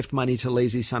is to gift money to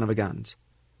lazy son of a guns.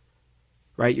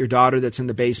 Right? Your daughter that's in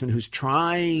the basement who's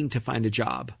trying to find a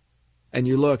job. And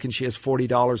you look and she has $40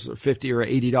 or $50 or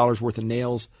 $80 worth of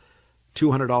nails,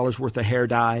 $200 worth of hair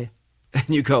dye. And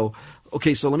you go,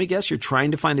 okay, so let me guess, you're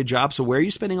trying to find a job. So where are you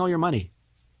spending all your money?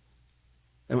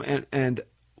 And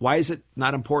why is it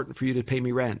not important for you to pay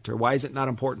me rent? Or why is it not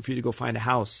important for you to go find a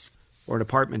house or an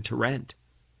apartment to rent?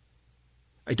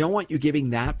 I don't want you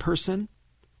giving that person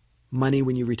money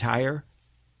when you retire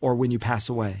or when you pass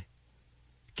away.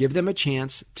 Give them a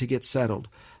chance to get settled.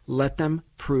 Let them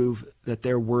prove that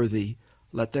they're worthy.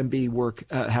 Let them be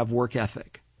have work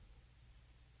ethic.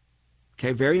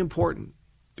 Okay, very important,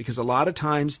 because a lot of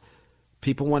times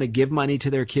people want to give money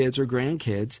to their kids or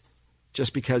grandkids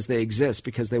just because they exist,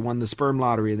 because they won the sperm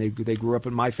lottery and they grew up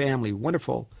in my family.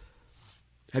 Wonderful.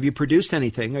 Have you produced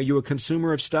anything? Are you a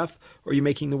consumer of stuff, or are you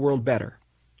making the world better?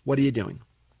 What are you doing?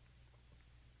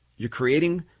 You're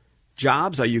creating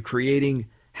jobs? Are you creating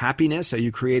happiness? Are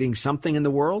you creating something in the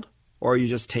world? Or are you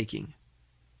just taking?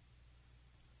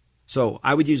 So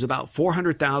I would use about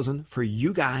 400,000 for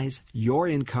you guys, your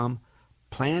income,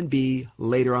 plan B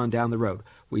later on down the road.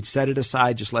 We'd set it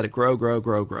aside, just let it grow, grow,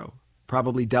 grow, grow.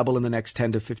 Probably double in the next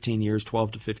 10 to 15 years,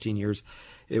 12 to 15 years.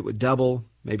 It would double,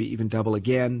 maybe even double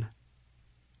again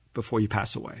before you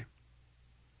pass away.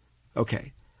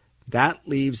 Okay, that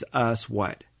leaves us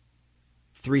what?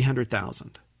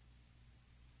 300,000.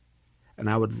 And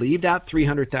I would leave that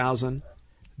 300,000.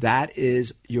 That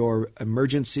is your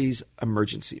emergency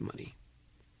money.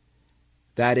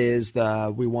 That is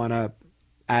we want to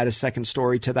add a second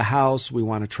story to the house. We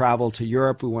want to travel to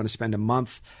Europe. We want to spend a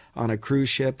month on a cruise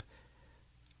ship.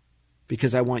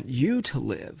 Because I want you to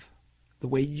live the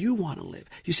way you want to live.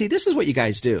 You see, this is what you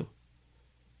guys do.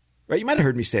 Right? You might have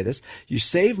heard me say this. You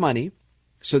save money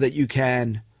so that you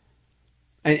can,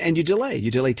 and you delay.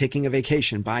 You delay taking a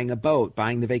vacation, buying a boat,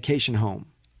 buying the vacation home.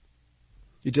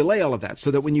 You delay all of that so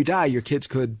that when you die, your kids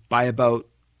could buy a boat,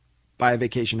 buy a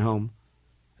vacation home,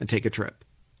 and take a trip.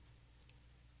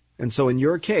 And so in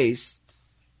your case,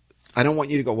 I don't want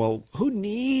you to go, well, who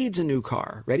needs a new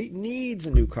car? Ready? Needs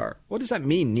a new car. What does that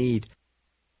mean, need?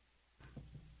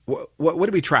 What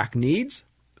do we track? Needs?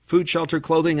 Food, shelter,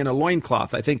 clothing, and a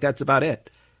loincloth. I think that's about it.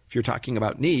 If you're talking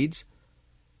about needs,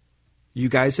 you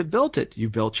guys have built it.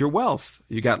 You've built your wealth.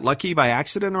 You got lucky by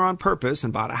accident or on purpose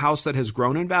and bought a house that has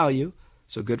grown in value.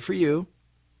 So good for you.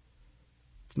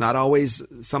 It's not always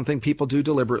something people do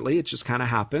deliberately. It just kind of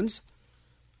happens.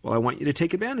 Well, I want you to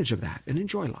take advantage of that and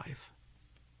enjoy life.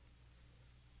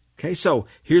 Okay, so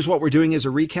here's what we're doing as a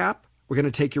recap. We're going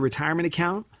to take your retirement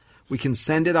account. We can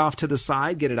send it off to the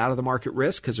side, get it out of the market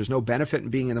risk, because there's no benefit in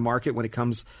being in the market when it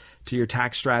comes to your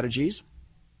tax strategies.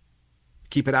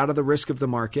 Keep it out of the risk of the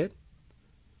market.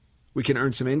 We can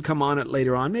earn some income on it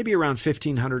later on, maybe around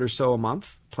 $1,500 or so a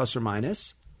month, plus or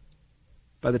minus,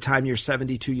 by the time you're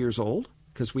 72 years old,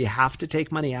 because we have to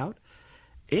take money out.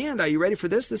 And are you ready for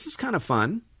this? This is kind of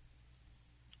fun.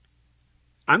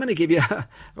 I'm going to give you,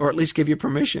 or at least give you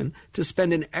permission, to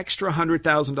spend an extra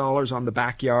 $100,000 on the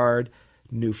backyard,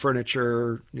 new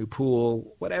furniture, new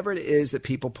pool, whatever it is that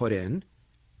people put in.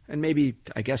 And maybe,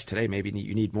 I guess today, maybe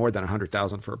you need more than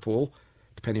 $100,000 for a pool,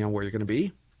 depending on where you're going to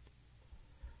be.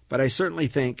 But I certainly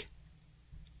think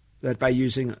that by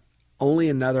using only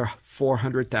another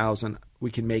 $400,000,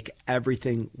 we can make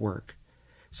everything work.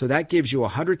 So that gives you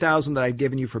 $100,000 that I've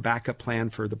given you for backup plan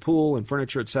for the pool and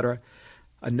furniture, etc.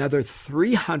 Another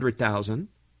 $300,000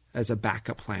 as a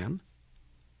backup plan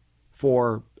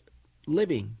for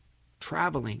living,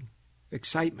 traveling,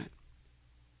 excitement.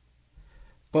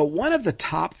 But one of the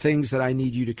top things that I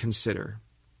need you to consider,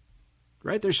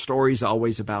 right? There's stories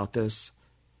always about this.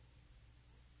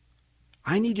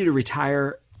 I need you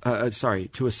to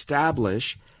to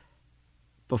establish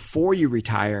before you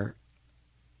retire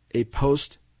a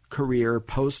post-career,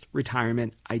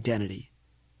 post-retirement identity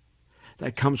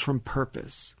that comes from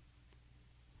purpose.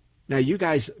 Now, you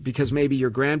guys, because maybe your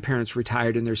grandparents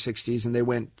retired in their 60s and they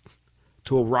went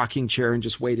to a rocking chair and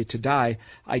just waited to die,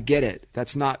 I get it.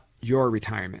 That's not your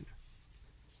retirement,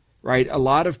 right? A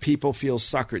lot of people feel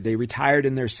suckered. They retired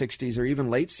in their 60s or even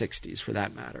late 60s for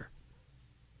that matter.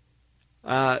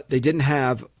 They didn't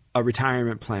have a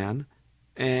retirement plan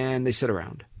and they sit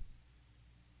around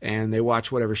and they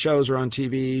watch whatever shows are on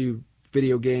TV,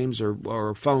 video games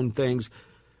or phone things.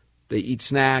 They eat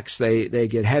snacks. They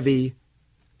get heavy.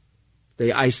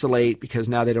 They isolate because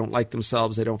now they don't like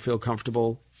themselves. They don't feel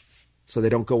comfortable. So they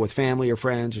don't go with family or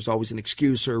friends. There's always an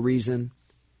excuse or a reason.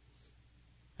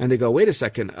 And they go, wait a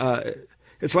second.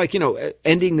 It's like,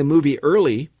 ending the movie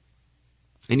early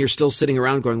and you're still sitting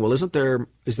around going, well, is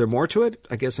there more to it?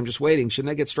 I guess I'm just waiting.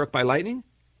 Shouldn't I get struck by lightning?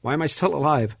 Why am I still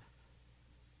alive?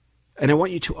 And I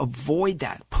want you to avoid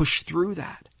that, push through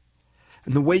that.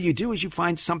 And the way you do is you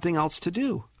find something else to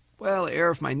do. Well, air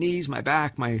of my knees, my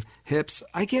back, my hips.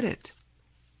 I get it.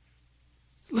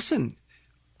 Listen,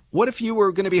 what if you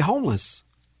were going to be homeless?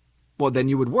 Well, then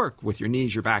you would work with your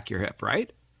knees, your back, your hip,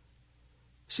 right?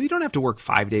 So you don't have to work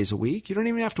 5 days a week. You don't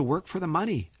even have to work for the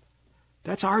money.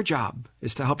 That's our job,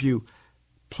 is to help you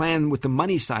plan with the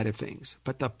money side of things.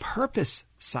 But the purpose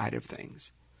side of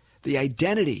things, the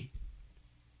identity,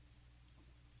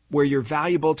 where you're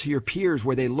valuable to your peers,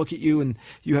 where they look at you and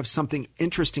you have something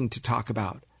interesting to talk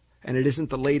about. And it isn't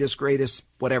the latest, greatest,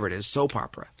 whatever it is, soap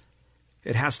opera.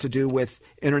 It has to do with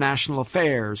international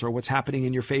affairs or what's happening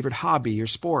in your favorite hobby, your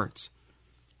sports.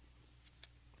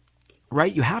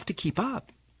 Right? You have to keep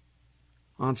up.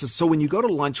 So when you go to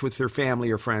lunch with your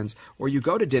family or friends, or you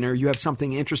go to dinner, you have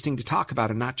something interesting to talk about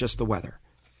and not just the weather.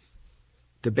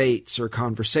 Debates or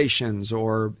conversations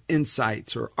or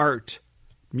insights or art,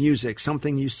 music,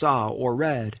 something you saw or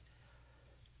read.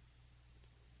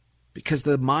 Because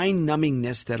the mind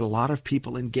numbingness that a lot of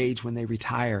people engage when they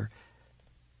retire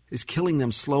is killing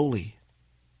them slowly.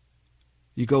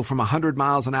 You go from 100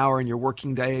 miles an hour in your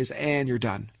working days and you're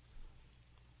done.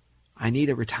 I need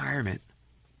a retirement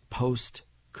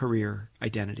post-career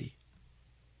identity.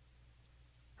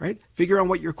 Right? Figure out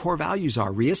what your core values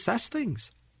are. Reassess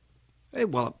things. Hey,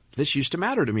 well, this used to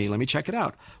matter to me. Let me check it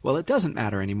out. Well, it doesn't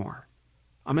matter anymore.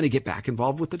 I'm going to get back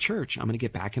involved with the church. I'm going to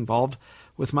get back involved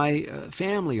with my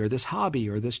family or this hobby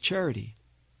or this charity.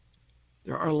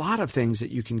 There are a lot of things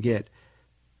that you can get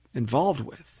involved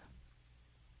with.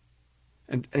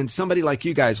 And somebody like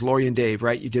you guys, Lori and Dave,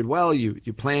 right? You did well. You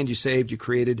planned, you saved, you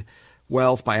created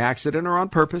wealth by accident or on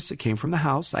purpose. It came from the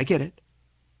house. I get it.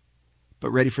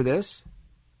 But ready for this?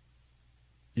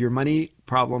 Your money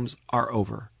problems are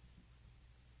over.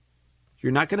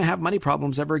 You're not going to have money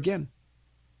problems ever again.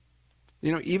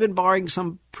 Even barring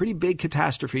some pretty big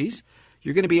catastrophes,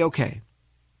 you're going to be okay.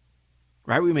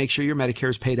 Right? We make sure your Medicare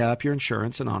is paid up, your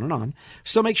insurance, and on and on.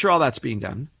 Still make sure all that's being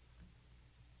done.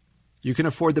 You can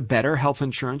afford the better health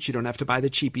insurance. You don't have to buy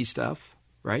the cheapy stuff,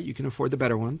 right? You can afford the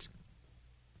better ones.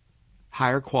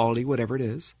 Higher quality, whatever it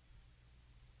is.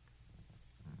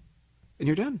 And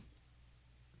you're done.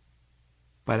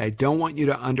 But I don't want you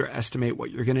to underestimate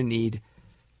what you're going to need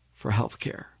for health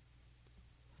care.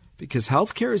 Because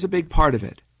health care is a big part of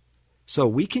it. So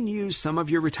we can use some of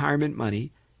your retirement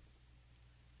money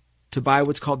to buy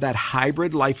what's called that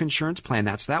hybrid life insurance plan.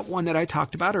 That's that one that I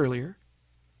talked about earlier,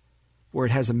 where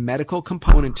it has a medical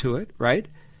component to it, right?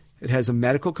 It has a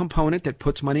medical component that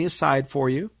puts money aside for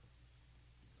you.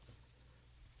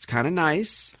 It's kind of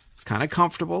nice. It's kind of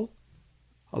comfortable.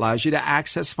 Allows you to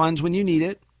access funds when you need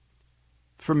it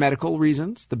for medical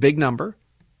reasons. The big number,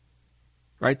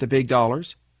 right? The big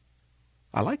dollars.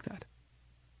 I like that.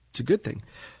 It's a good thing.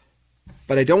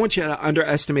 But I don't want you to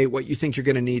underestimate what you think you're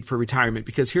going to need for retirement,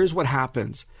 because here's what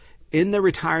happens. In the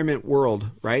retirement world,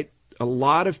 right, a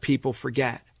lot of people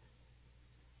forget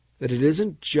that it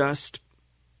isn't just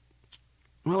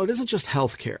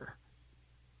health care,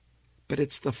 but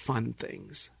it's the fun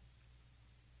things.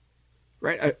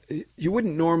 Right? You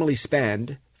wouldn't normally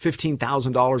spend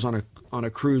 $15,000 on a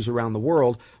cruise around the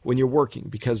world when you're working,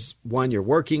 because one, you're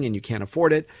working and you can't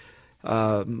afford it.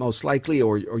 Most likely,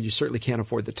 or you certainly can't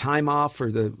afford the time off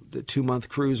for the 2-month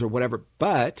cruise or whatever,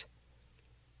 but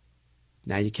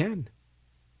now you can.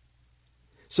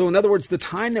 So in other words, the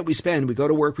time that we spend, we go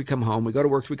to work, we come home, we go to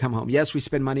work, we come home. Yes, we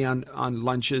spend money on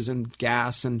lunches and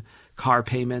gas and car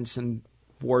payments and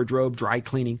wardrobe, dry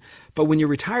cleaning. But when you're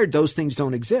retired, those things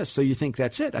don't exist. So you think,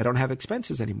 that's it. I don't have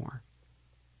expenses anymore.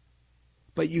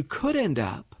 But you could end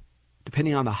up,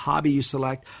 depending on the hobby you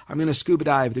select, I'm going to scuba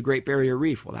dive the Great Barrier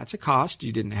Reef. Well, that's a cost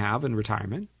you didn't have in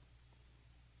retirement,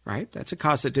 right? That's a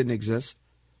cost that didn't exist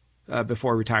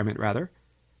before retirement, rather.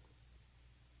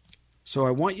 So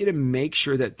I want you to make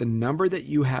sure that the number that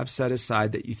you have set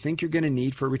aside that you think you're going to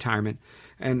need for retirement,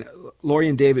 and Lori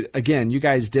and David, again, you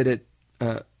guys did it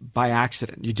by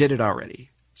accident. You did it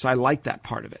already. So I like that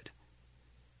part of it.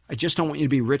 I just don't want you to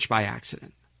be rich by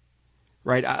accident,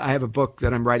 right? I have a book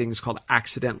that I'm writing. It's called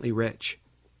Accidentally Rich.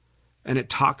 And it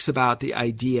talks about the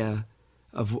idea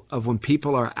of when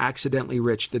people are accidentally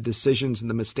rich, the decisions and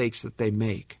the mistakes that they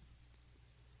make.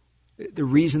 The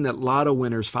reason that lotto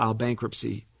winners file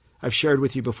bankruptcy, I've shared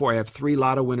with you before, I have 3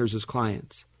 lotto winners as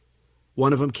clients.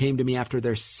 One of them came to me after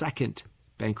their second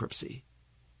bankruptcy.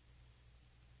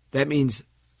 That means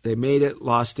they made it,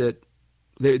 lost it.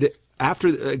 They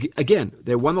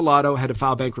won the lotto, had to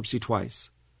file bankruptcy twice.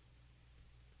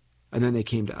 And then they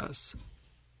came to us.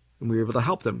 And we were able to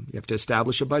help them. You have to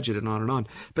establish a budget and on and on.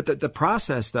 But the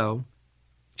process, though,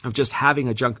 of just having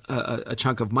a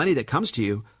chunk of money that comes to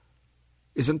you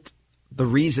isn't the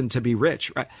reason to be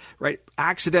rich, right?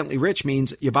 Accidentally rich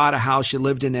means you bought a house, you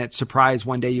lived in it, surprise,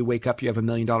 one day you wake up, you have $1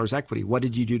 million equity. What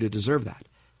did you do to deserve that?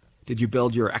 Did you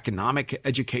build your economic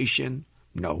education?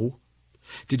 No.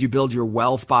 Did you build your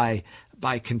wealth by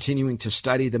continuing to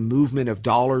study the movement of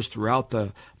dollars throughout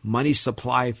the money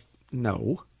supply?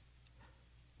 No.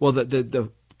 Well,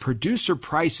 the producer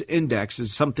price index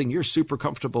is something you're super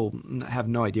comfortable, have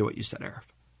no idea what you said, Arif.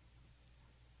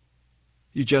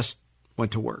 You just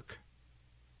went to work,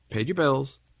 paid your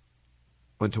bills,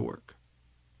 went to work,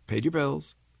 paid your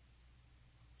bills,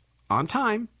 on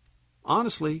time,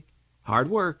 honestly, hard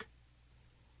work.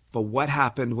 But what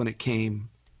happened when it came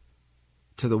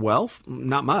to the wealth?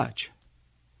 Not much,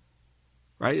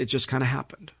 right? It just kind of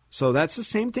happened. So that's the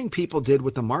same thing people did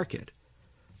with the market,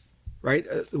 right?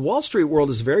 The Wall Street world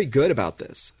is very good about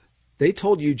this. They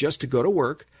told you just to go to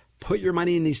work, put your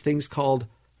money in these things called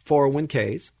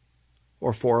 401ks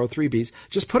or 403bs.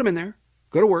 Just put them in there,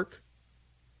 go to work,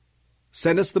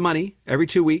 send us the money every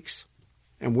 2 weeks,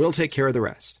 and we'll take care of the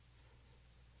rest.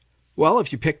 Well,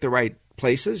 if you pick the right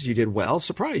places, you did well,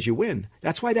 surprise, you win.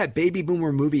 That's why that Baby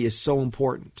Boomer movie is so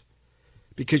important,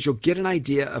 because you'll get an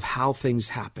idea of how things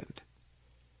happened.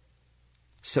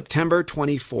 September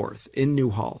 24th in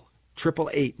Newhall,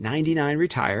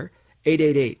 888-99-RETIRE,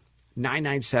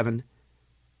 888-997-3847,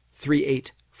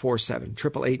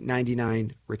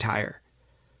 888-99-RETIRE.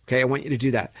 Okay, I want you to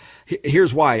do that.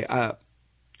 Here's why.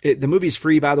 The movie's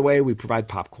free, by the way. We provide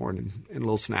popcorn and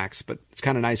little snacks, but it's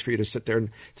kind of nice for you to sit there. And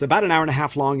it's about an hour and a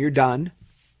half long. You're done.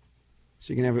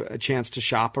 So you can have a chance to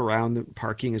shop around. The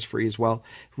parking is free as well.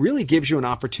 It really gives you an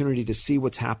opportunity to see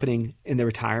what's happening in the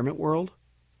retirement world.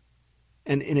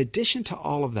 And in addition to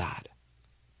all of that,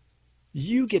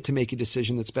 you get to make a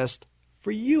decision that's best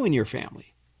for you and your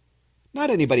family.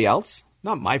 Not anybody else.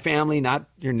 Not my family, not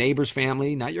your neighbor's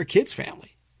family, not your kid's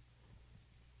family.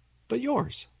 But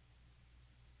yours.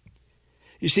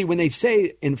 You see, when they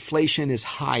say inflation is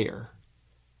higher,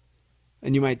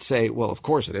 and you might say, well, of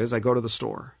course it is. I go to the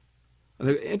store.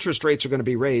 The interest rates are going to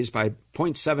be raised by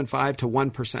 0.75 to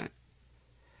 1%.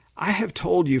 I have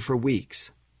told you for weeks,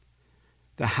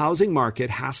 the housing market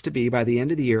has to be, by the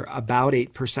end of the year, about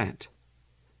 8%.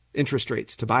 Interest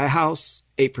rates to buy a house,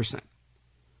 8%.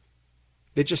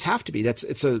 They just have to be.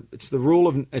 It's a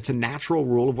natural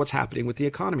rule of what's happening with the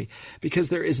economy. Because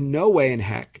there is no way in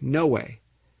heck, no way,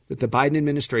 that the Biden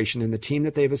administration and the team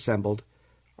that they've assembled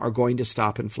are going to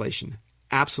stop inflation.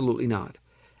 Absolutely not.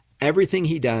 Everything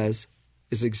he does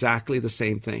is exactly the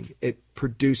same thing. It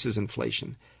produces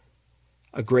inflation.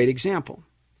 A great example.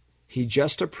 He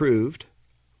just approved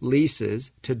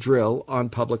leases to drill on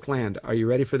public land. Are you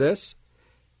ready for this?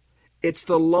 It's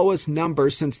the lowest number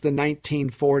since the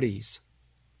 1940s.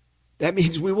 That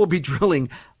means we will be drilling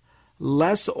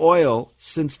less oil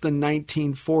since the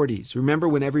 1940s. Remember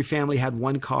when every family had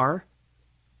one car?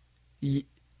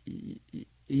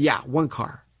 Yeah, one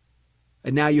car.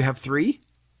 And now you have 3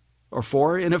 or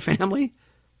 4 in a family?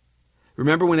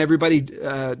 Remember when everybody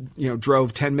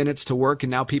drove 10 minutes to work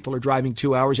and now people are driving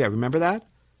 2 hours? Yeah, remember that?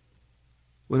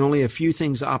 When only a few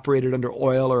things operated under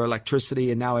oil or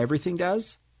electricity and now everything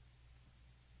does?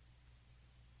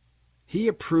 He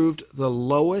approved the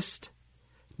lowest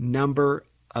number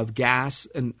of gas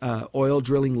and oil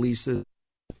drilling leases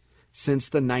since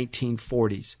the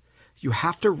 1940s. You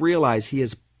have to realize he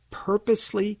is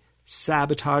purposely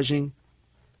sabotaging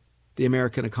the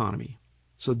American economy.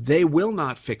 So they will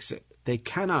not fix it. They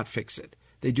cannot fix it.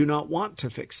 They do not want to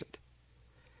fix it.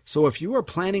 So if you are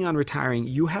planning on retiring,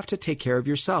 you have to take care of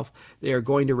yourself. They are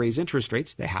going to raise interest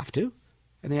rates. They have to.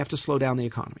 And they have to slow down the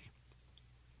economy.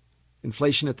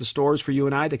 Inflation at the stores for you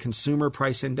and I, the Consumer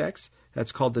Price Index,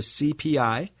 that's called the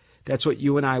CPI. That's what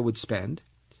you and I would spend.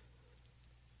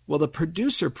 Well, the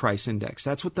producer price index,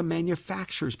 that's what the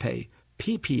manufacturers pay,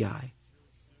 PPI.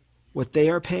 What they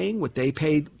are paying, what they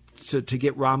pay to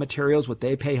get raw materials, what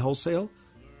they pay wholesale,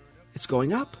 it's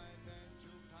going up.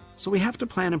 So we have to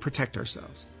plan and protect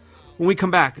ourselves. When we come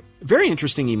back, very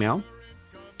interesting email.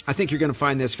 I think you're going to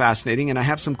find this fascinating, and I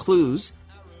have some clues.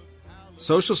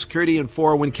 Social Security and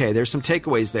 401k, there's some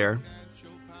takeaways there,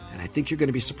 and I think you're going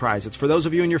to be surprised. It's for those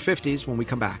of you in your 50s when we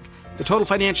come back. The Total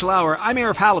Financial Hour, I'm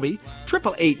Arif Halaby,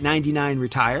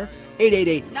 888-99-RETIRE,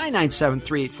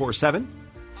 888-997-3847.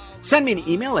 Send me an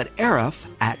email at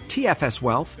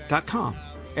arif@tfswealth.com.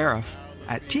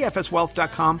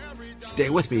 arif@tfswealth.com. Stay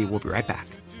with me. We'll be right back.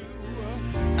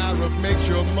 Arif makes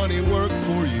your money work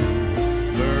for you.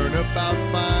 Learn about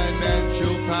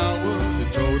financial power, the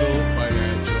Total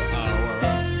Financial Hour.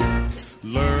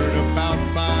 Learn about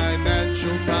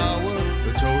financial power,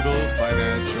 the Total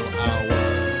Financial Hour.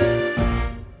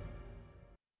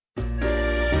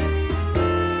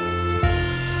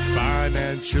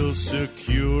 Financial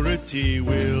security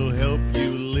will help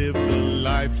you live the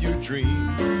life you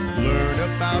dream. Learn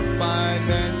about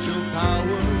financial power,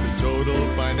 the Total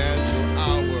Financial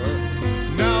Hour.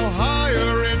 Now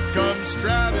higher income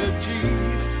strategy.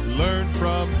 Learn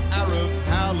from Arif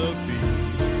Halaby.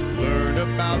 Learn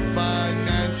about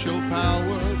financial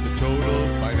power, the Total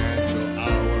Financial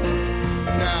Hour.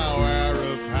 Now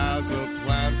Arif has a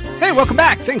plan for Hey, welcome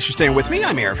back. Thanks for staying with me.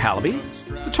 I'm Arif Halaby.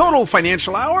 The Total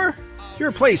Financial Hour,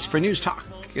 your place for news, talk,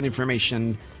 and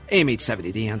information. AM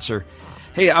 870, The Answer.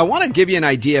 Hey, I want to give you an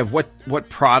idea of what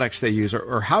products they use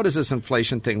or how does this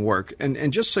inflation thing work.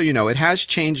 And just so you know, it has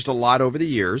changed a lot over the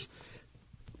years,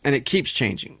 and it keeps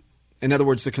changing. In other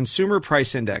words, the Consumer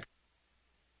Price Index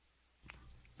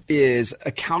is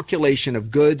a calculation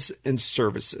of goods and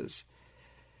services.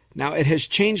 Now, it has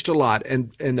changed a lot,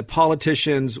 and the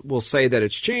politicians will say that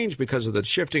it's changed because of the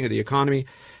shifting of the economy,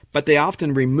 but they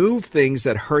often remove things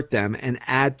that hurt them and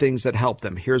add things that help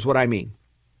them. Here's what I mean.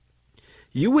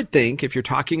 You would think, if you're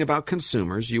talking about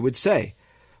consumers, you would say,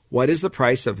 what is the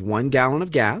price of 1 gallon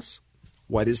of gas?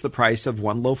 What is the price of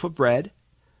 1 loaf of bread?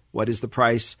 What is the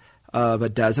price of a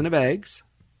dozen of eggs?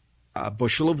 A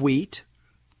bushel of wheat?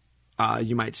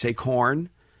 You might say corn.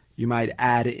 You might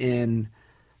add in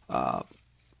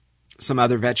some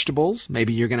other vegetables.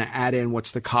 Maybe you're going to add in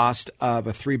what's the cost of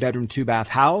a 3-bedroom, 2-bath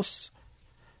house,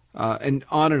 and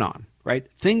on,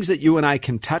 right? Things that you and I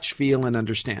can touch, feel, and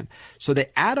understand. So they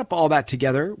add up all that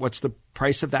together. What's the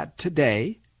price of that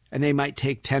today? And they might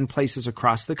take 10 places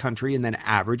across the country and then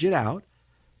average it out.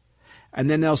 And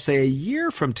then they'll say a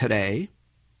year from today,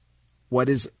 what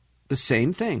is the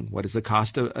same thing? What is the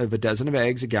cost of a dozen of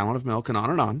eggs, a gallon of milk, and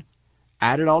on?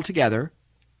 Add it all together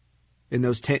in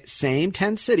those same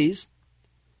 10 cities,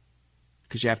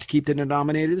 because you have to keep the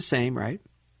denominator the same, right?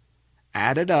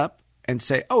 Add it up and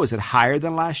say, oh, is it higher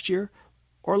than last year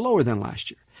or lower than last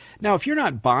year? Now, if you're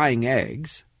not buying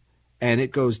eggs and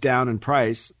it goes down in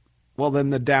price, well, then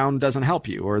the down doesn't help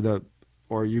you.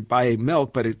 Or you buy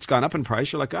milk, but it's gone up in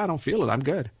price. You're like, I don't feel it. I'm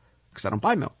good because I don't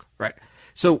buy milk, right?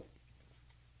 So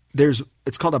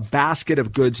it's called a basket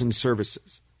of goods and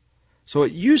services. So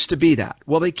it used to be that.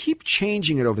 Well, they keep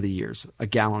changing it over the years. A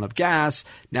gallon of gas,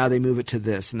 now they move it to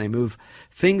this, and they move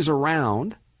things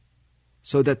around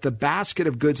so that the basket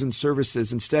of goods and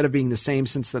services, instead of being the same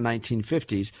since the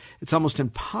 1950s, it's almost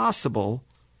impossible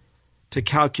to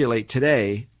calculate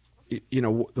today,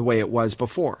 the way it was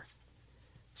before.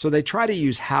 So they try to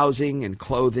use housing and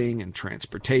clothing and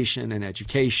transportation and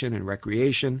education and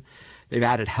recreation. They've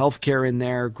added healthcare in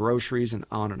there, groceries, and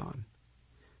on.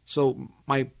 So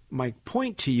my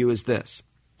point to you is this.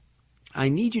 I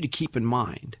need you to keep in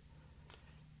mind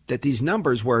that these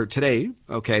numbers were today,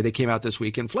 okay, they came out this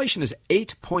week. Inflation is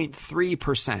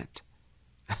 8.3%.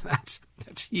 That's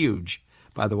huge,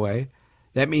 by the way.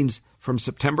 That means from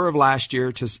September of last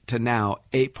year to now,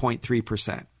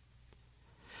 8.3%.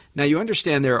 Now, you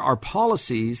understand there are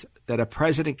policies that a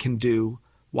president can do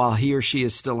while he or she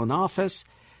is still in office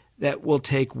that will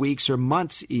take weeks or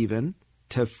months even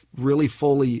to really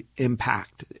fully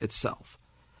impact itself.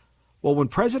 Well, when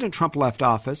President Trump left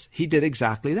office, he did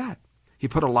exactly that. He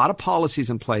put a lot of policies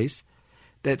in place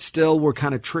that still were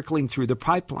kind of trickling through the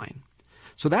pipeline.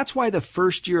 So that's why the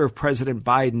first year of President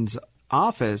Biden's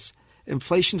office,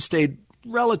 inflation stayed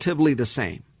relatively the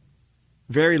same.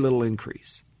 Very little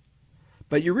increase.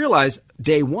 But you realize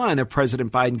day one of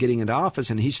President Biden getting into office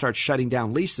and he starts shutting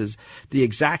down leases, the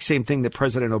exact same thing that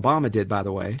President Obama did, by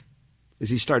the way, is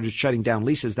he started shutting down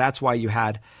leases. That's why you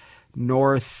had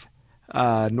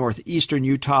northeastern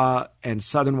Utah and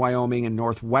southern Wyoming and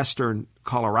northwestern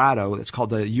Colorado. It's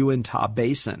called the Uintah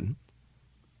Basin.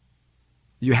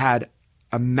 You had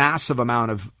a massive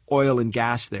amount of oil and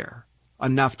gas there,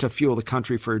 enough to fuel the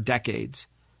country for decades.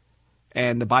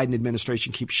 And the Biden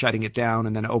administration keeps shutting it down,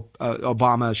 and then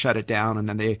Obama shut it down, and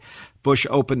then Bush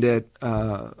opened it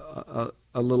a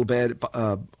little bit.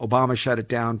 Obama shut it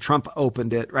down. Trump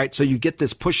opened it, right? So you get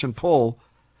this push and pull,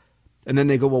 and then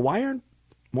they go, well, why aren't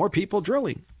more people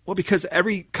drilling? Well, because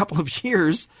every couple of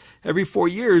years, every 4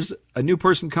 years, a new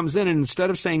person comes in, and instead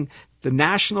of saying the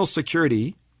national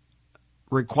security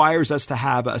requires us to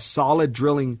have a solid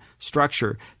drilling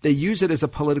structure, they use it as a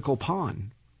political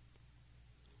pawn.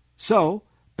 So,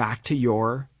 back to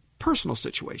your personal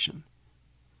situation.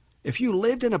 If you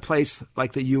lived in a place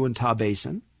like the Uintah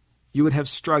Basin, you would have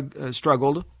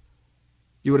struggled.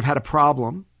 You would have had a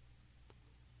problem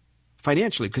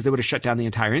financially because they would have shut down the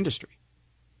entire industry.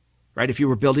 Right? If you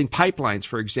were building pipelines,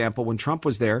 for example, when Trump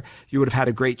was there, you would have had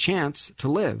a great chance to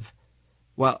live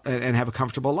well and have a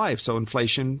comfortable life. So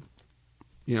inflation,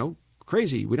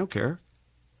 crazy. We don't care.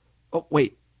 Oh,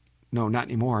 wait. No, not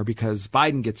anymore, because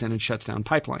Biden gets in and shuts down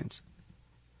pipelines.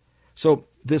 So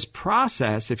this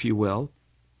process, if you will,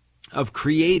 of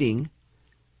creating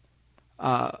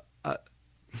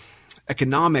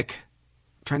economic,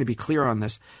 trying to be clear on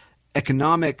this,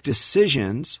 economic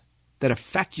decisions that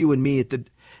affect you and me,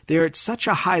 they're at such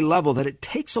a high level that it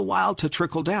takes a while to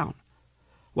trickle down.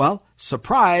 Well,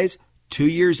 surprise, 2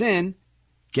 years in,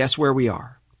 guess where we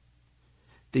are?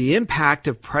 The impact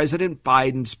of President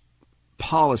Biden's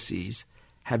policies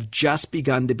have just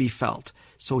begun to be felt.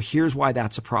 So here's why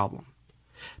that's a problem.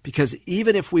 Because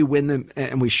even if we win them,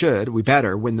 and we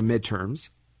better win the midterms,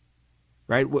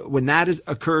 right? When that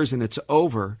occurs and it's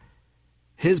over,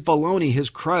 his baloney, his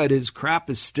crud, his crap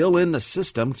is still in the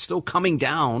system, still coming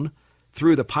down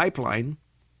through the pipeline,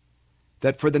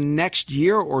 that for the next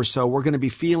year or so, we're going to be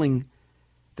feeling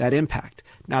that impact.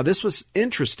 Now, this was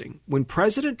interesting. When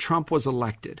President Trump was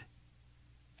elected,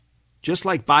 just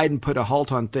like Biden put a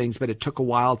halt on things, but it took a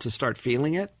while to start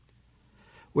feeling it.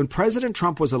 When President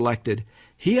Trump was elected,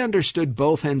 he understood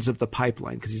both ends of the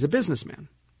pipeline because he's a businessman.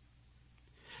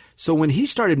 So when he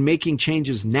started making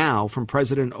changes now from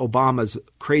President Obama's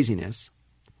craziness,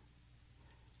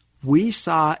 we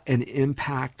saw an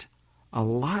impact a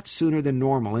lot sooner than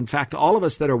normal. In fact, all of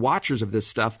us that are watchers of this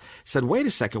stuff said, wait a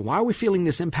second, why are we feeling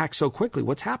this impact so quickly?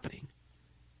 What's happening?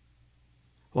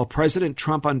 Well, President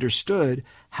Trump understood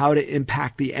how to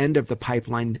impact the end of the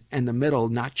pipeline and the middle,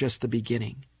 not just the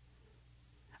beginning.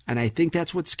 And I think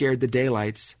that's what scared the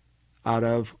daylights out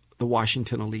of the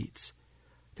Washington elites,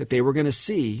 that they were going to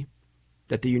see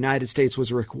that the United States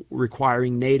was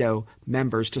requiring NATO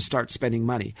members to start spending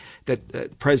money,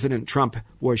 that President Trump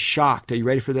was shocked. Are you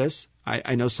ready for this?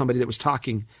 I know somebody that was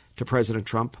talking to President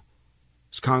Trump.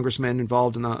 It's a congressman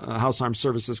involved in the House Armed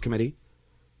Services Committee,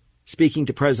 speaking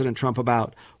to President Trump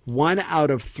about 1 out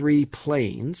of 3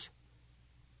 planes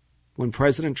when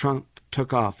President Trump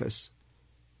took office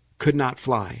could not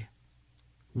fly.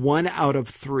 1 out of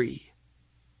 3.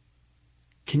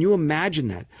 Can you imagine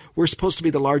that? We're supposed to be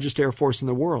the largest air force in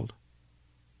the world.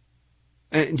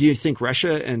 And do you think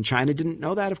Russia and China didn't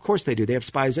know that? Of course they do. They have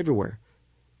spies everywhere.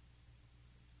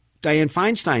 Dianne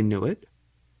Feinstein knew it,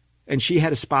 and she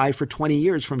had a spy for 20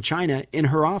 years from China in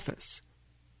her office.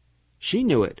 She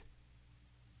knew it,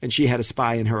 and she had a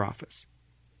spy in her office.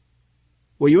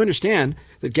 Well, you understand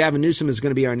that Gavin Newsom is going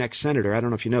to be our next senator. I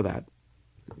don't know if you know that.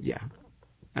 Yeah.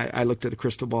 I looked at a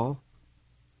crystal ball,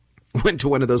 went to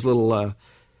one of those little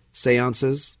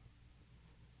seances,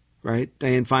 right?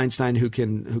 Dianne Feinstein, who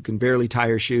can barely tie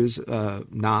her shoes,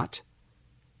 not.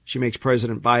 She makes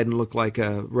President Biden look like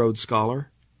a Rhodes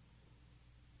Scholar.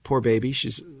 Poor baby.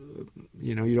 She's,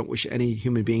 you don't wish any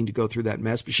human being to go through that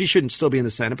mess, but she shouldn't still be in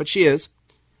the Senate, but she is.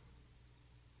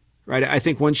 Right? I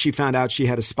think once she found out she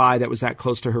had a spy that was that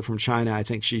close to her from China, I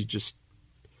think she just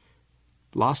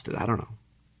lost it. I don't know.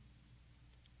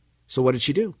 So what did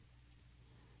she do?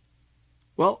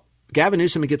 Well, Gavin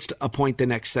Newsom gets to appoint the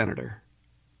next senator.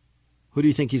 Who do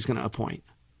you think he's going to appoint?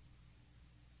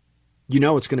 You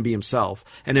know it's going to be himself.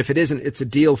 And if it isn't, it's a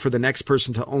deal for the next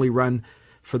person to only run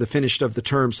for the finish of the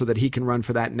term so that he can run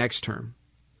for that next term.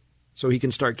 So he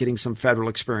can start getting some federal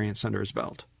experience under his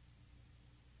belt.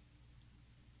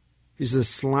 He's the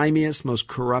slimiest, most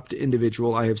corrupt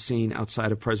individual I have seen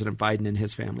outside of President Biden and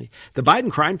his family. The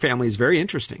Biden crime family is very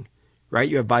interesting, right?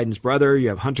 You have Biden's brother, you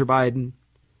have Hunter Biden,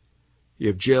 you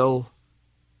have Jill.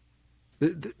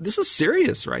 This is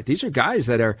serious, right? These are guys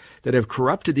that have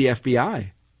corrupted the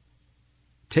FBI.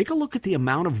 Take a look at the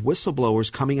amount of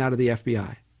whistleblowers coming out of the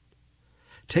FBI.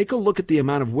 Take a look at the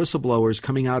amount of whistleblowers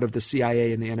coming out of the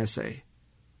CIA and the NSA.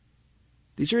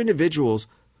 These are individuals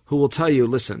who will tell you,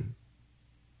 listen,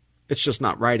 it's just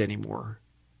not right anymore.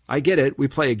 I get it. We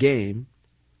play a game.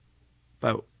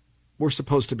 But we're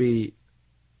supposed to be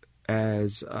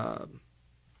as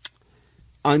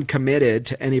uncommitted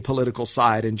to any political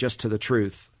side and just to the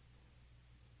truth.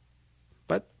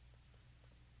 But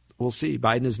we'll see.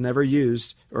 Biden has never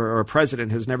used, or a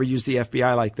president has never used the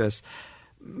FBI like this.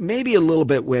 Maybe a little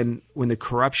bit when the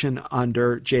corruption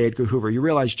under J. Edgar Hoover. You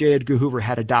realize J. Edgar Hoover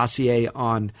had a dossier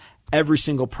on every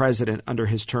single president under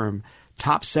his term,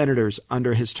 top senators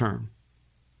under his term,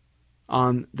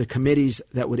 on the committees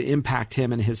that would impact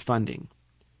him and his funding.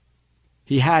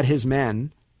 He had his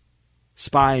men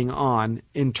spying on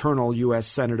internal U.S.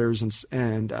 senators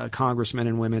and congressmen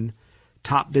and women,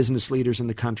 top business leaders in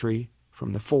the country,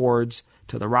 from the Fords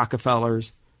to the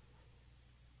Rockefellers.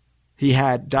 He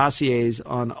had dossiers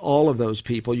on all of those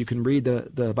people. You can read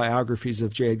the biographies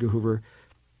of J. Edgar Hoover.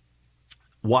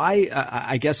 Why?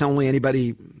 I guess only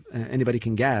anybody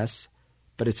can guess,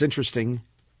 but it's interesting.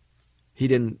 He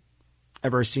didn't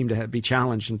ever seem to be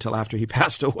challenged until after he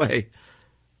passed away,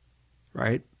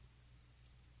 right?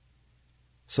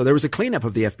 So there was a cleanup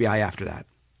of the FBI after that.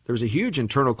 There was a huge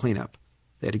internal cleanup.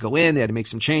 They had to go in, they had to make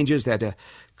some changes, they had to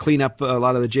clean up a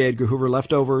lot of the J. Edgar Hoover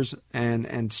leftovers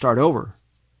and start over.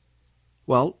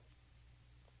 Well,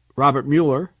 Robert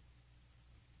Mueller,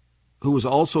 who was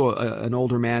also an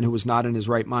older man who was not in his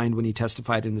right mind when he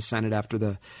testified in the Senate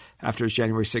after his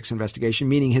January 6th investigation,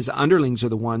 meaning his underlings are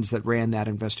the ones that ran that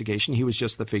investigation. He was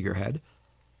just the figurehead.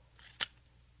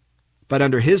 But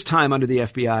under his time under the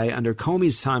FBI, under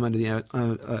Comey's time under the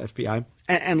FBI,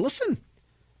 and listen,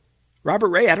 Robert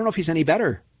Ray, I don't know if he's any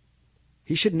better.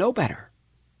 He should know better.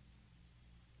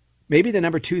 Maybe the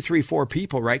number 2, 3, 4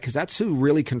 people, right? Because that's who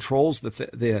really controls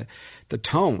the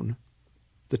tone.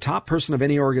 The top person of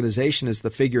any organization is the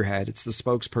figurehead. It's the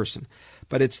spokesperson.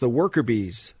 But it's the worker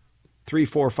bees, 3,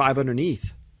 4, 5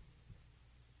 underneath,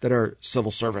 that are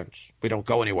civil servants. We don't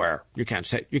go anywhere. You can't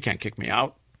kick me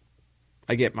out.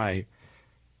 I get my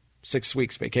 6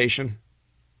 weeks vacation.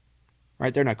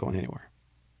 Right? They're not going anywhere.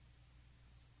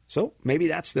 So maybe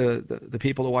that's the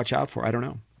people to watch out for. I don't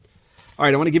know. All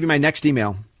right, I want to give you my next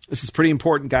email. This is pretty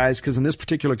important, guys, because in this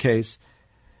particular case,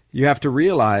 you have to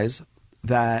realize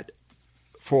that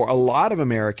for a lot of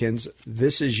Americans,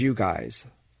 this is you guys,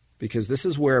 because this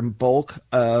is where bulk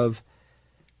of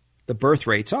the birth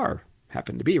rates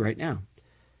happen to be right now.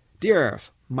 Dear Arif,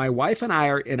 my wife and I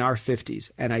are in our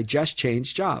 50s, and I just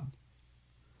changed jobs.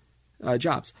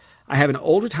 I have an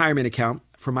old retirement account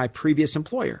from my previous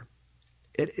employer.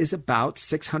 It is about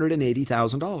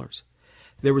 $680,000.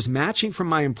 There was matching from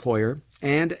my employer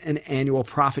and an annual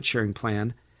profit-sharing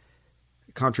plan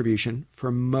contribution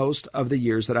for most of the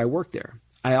years that I worked there.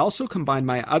 I also combined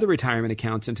my other retirement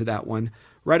accounts into that one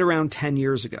right around 10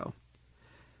 years ago.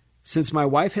 Since my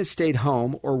wife has stayed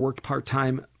home or worked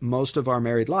part-time most of our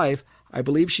married life, I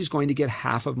believe she's going to get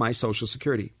half of my Social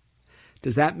Security.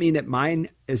 Does that mean that mine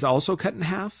is also cut in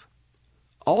half?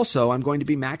 Also, I'm going to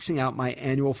be maxing out my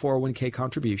annual 401k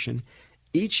contribution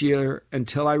each year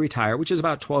until I retire, which is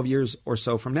about 12 years or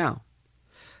so from now.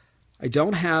 I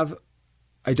don't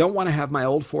want to have my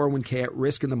old 401k at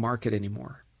risk in the market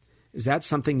anymore. Is that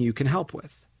something you can help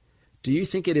with? Do you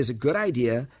think it is a good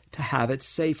idea to have it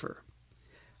safer?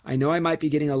 I know I might be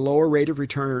getting a lower rate of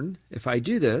return if I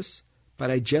do this, but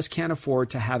I just can't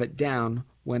afford to have it down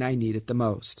when I need it the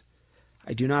most.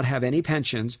 I do not have any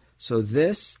pensions, so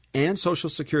this and Social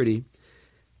Security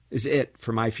is it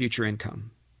for my future income.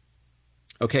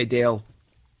 Okay, Dale,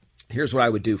 here's what I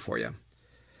would do for you.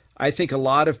 I think a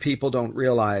lot of people don't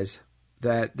realize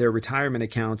that their retirement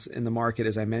accounts in the market,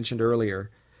 as I mentioned earlier,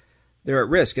 they're at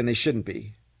risk, and they shouldn't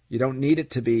be. You don't need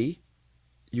it to be.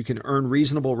 You can earn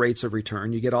reasonable rates of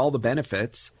return. You get all the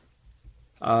benefits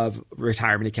of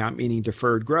retirement account, meaning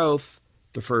deferred growth,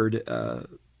 deferred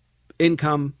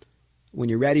income. When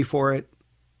you're ready for it,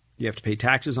 you have to pay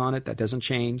taxes on it. That doesn't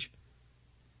change.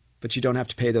 But you don't have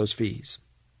to pay those fees.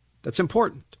 That's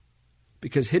important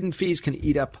because hidden fees can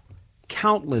eat up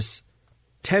countless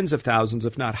tens of thousands,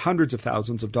 if not hundreds of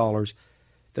thousands of dollars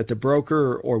that the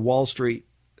broker or Wall Street,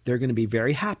 they're going to be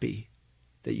very happy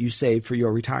that you saved for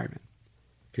your retirement.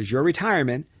 Because your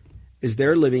retirement is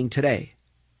their living today.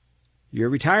 Your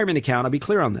retirement account, I'll be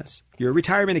clear on this, your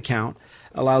retirement account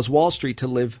allows Wall Street to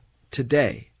live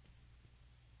today.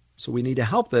 So we need to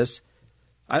help this.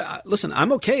 Listen,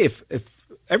 I'm okay if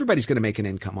everybody's going to make an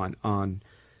income on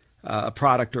a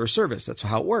product or a service. That's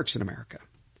how it works in America.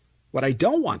 What I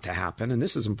don't want to happen, and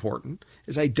this is important,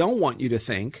 is I don't want you to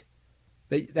think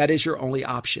that that is your only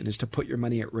option, is to put your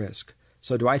money at risk.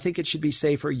 So do I think it should be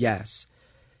safer? Yes.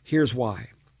 Here's why.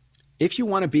 If you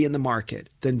want to be in the market,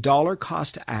 then dollar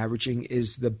cost averaging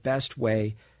is the best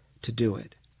way to do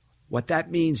it. What that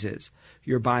means is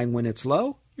you're buying when it's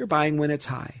low, you're You're buying when it's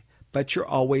high, but you're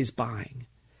always buying.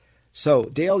 So,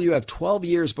 Dale, you have 12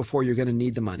 years before you're going to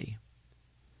need the money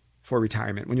for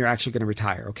retirement, when you're actually going to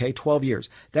retire, okay? 12 years.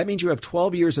 That means you have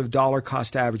 12 years of dollar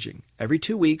cost averaging. Every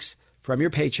 2 weeks from your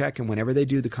paycheck, and whenever they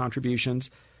do the contributions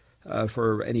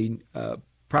for any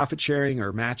profit sharing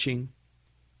or matching.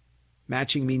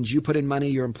 Matching means you put in money,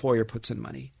 your employer puts in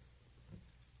money.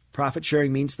 Profit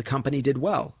sharing means the company did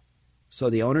well.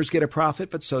 So the owners get a profit,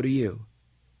 but so do you.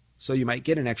 So you might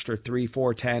get an extra 3,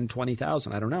 4, 10,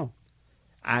 20,000, I don't know,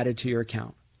 added to your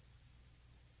account.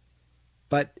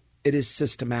 But it is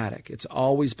systematic. It's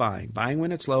always buying. Buying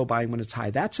when it's low, buying when it's high.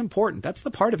 That's important. That's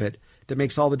the part of it that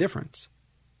makes all the difference.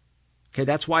 Okay,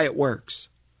 that's why it works.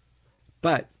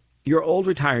 But your old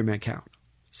retirement account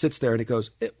sits there and it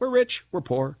goes, we're rich, we're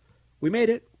poor, we made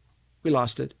it, we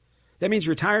lost it. That means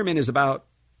retirement is about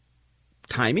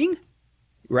timing,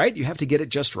 right? You have to get it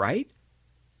just right.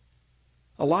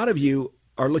 A lot of you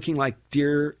are looking like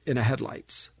deer in the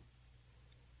headlights,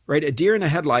 right? A deer in the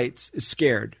headlights is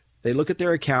scared. They look at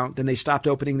their account, then they stopped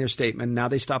opening their statement. Now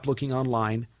they stop looking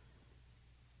online.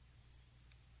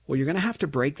 Well, you're going to have to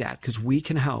break that because we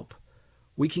can help.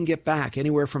 We can get back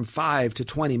anywhere from 5 to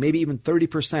 20, maybe even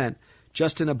 30%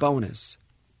 just in a bonus.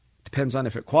 Depends on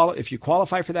if you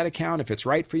qualify for that account, if it's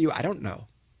right for you. I don't know.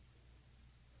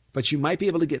 But you might be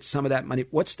able to get some of that money.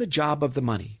 What's the job of the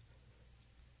money?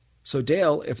 So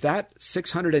Dale, if that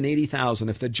 $680,000,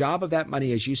 if the job of that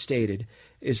money, as you stated,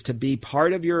 is to be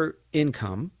part of your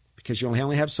income, because you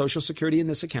only have Social Security in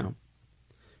this account,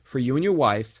 for you and your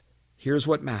wife, here's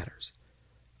what matters.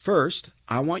 First,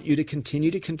 I want you to continue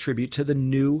to contribute to the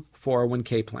new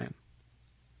 401k plan.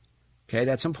 Okay,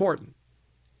 that's important.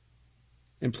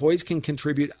 Employees can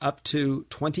contribute up to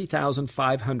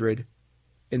 $20,500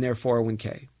 in their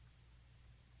 401k.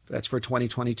 That's for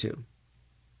 2022.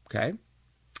 Okay?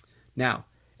 Now,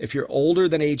 if you're older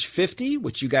than age 50,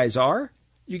 which you guys are,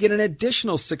 you get an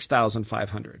additional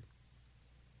 $6,500.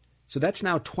 So that's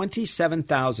now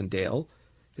 $27,000, Dale,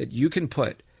 that you can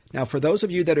put. Now, for those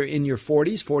of you that are in your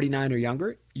 40s, 49 or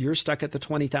younger, you're stuck at the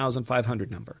 $20,500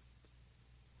 number.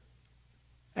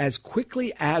 As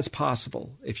quickly as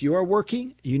possible, if you are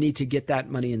working, you need to get that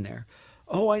money in there.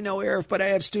 Oh, I know, Arif, but I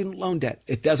have student loan debt.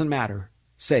 It doesn't matter.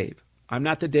 Save. I'm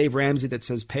not the Dave Ramsey that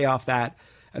says pay off that,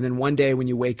 and then one day when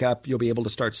you wake up, you'll be able to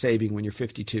start saving when you're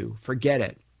 52. Forget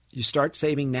it. You start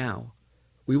saving now.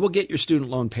 We will get your student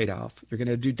loan paid off. You're going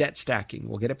to do debt stacking.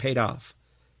 We'll get it paid off.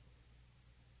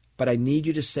 But I need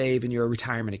you to save in your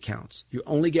retirement accounts. You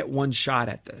only get one shot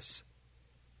at this,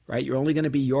 right? You're only going to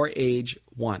be your age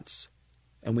once.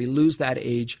 And we lose that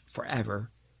age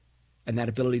forever and that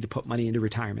ability to put money into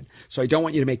retirement. So I don't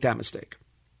want you to make that mistake.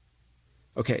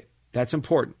 Okay, that's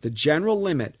important. The general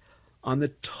limit on the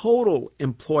total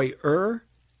employer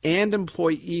and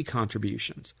employee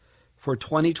contributions for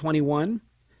 2021,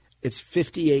 it's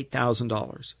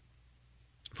 $58,000.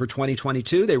 For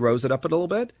 2022, they rose it up a little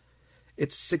bit.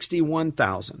 It's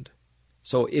 $61,000.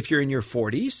 So if you're in your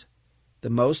 40s,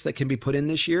 the most that can be put in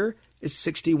this year is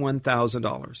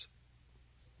 $61,000.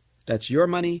 That's your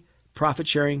money, profit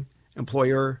sharing,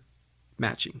 employer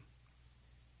matching.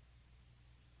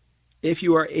 If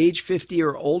you are age 50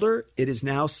 or older, it is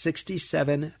now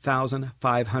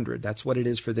 $67,500. That's what it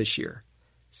is for this year.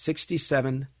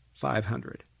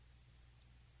 $67,500.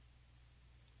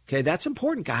 Okay, that's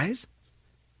important, guys.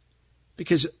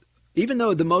 Because even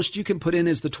though the most you can put in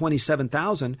is the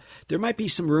 $27,000, there might be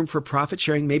some room for profit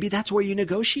sharing. Maybe that's where you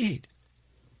negotiate.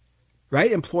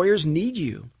 Right? Employers need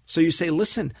you. So you say,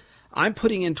 listen, I'm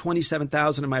putting in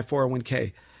 $27,000 in my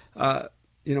 401k.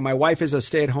 My wife is a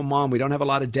stay-at-home mom. We don't have a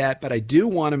lot of debt, but I do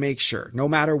want to make sure, no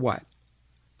matter what,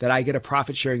 that I get a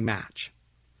profit-sharing match.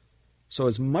 So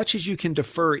as much as you can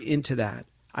defer into that,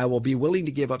 I will be willing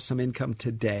to give up some income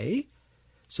today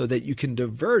so that you can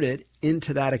divert it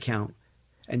into that account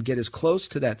and get as close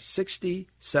to that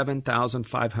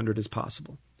 $67,500 as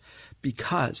possible.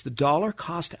 Because the dollar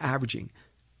cost averaging,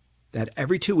 that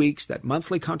every 2 weeks, that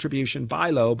monthly contribution, buy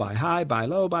low, buy high, buy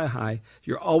low, buy high,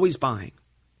 you're always buying.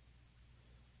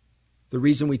 The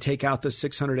reason we take out the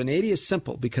 $680 is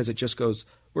simple, because it just goes,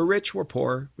 we're rich, we're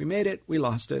poor, we made it, we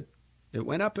lost it. It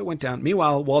went up, it went down.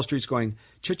 Meanwhile, Wall Street's going,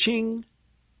 cha-ching.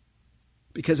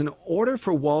 Because in order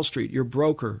for Wall Street, your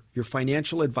broker, your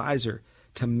financial advisor,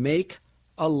 to make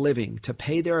a living, to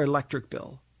pay their electric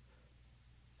bill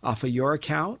off of your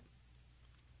account,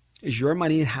 is your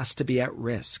money has to be at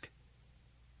risk.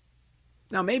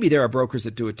 Now, maybe there are brokers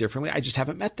that do it differently. I just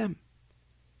haven't met them.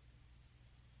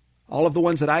 All of the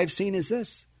ones that I've seen is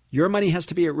this. Your money has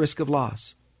to be at risk of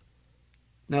loss.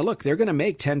 Now, look, they're going to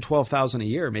make $10,000, $12,000 a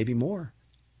year, maybe more.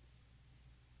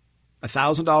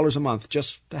 $1,000 a month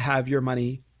just to have your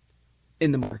money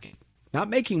in the market. Not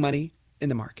making money, in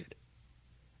the market.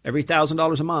 Every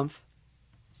 $1,000 a month,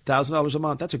 $1,000 a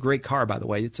month, that's a great car, by the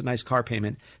way. It's a nice car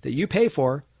payment that you pay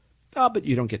for, but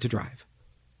you don't get to drive.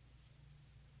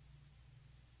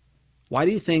 Why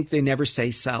do you think they never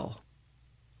say sell?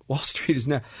 Wall Street is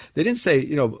never, they didn't say,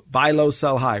 buy low,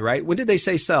 sell high, right? When did they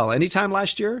say sell? Anytime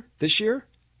last year? This year?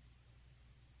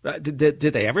 Did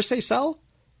they ever say sell?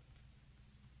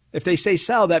 If they say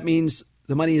sell, that means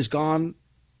the money is gone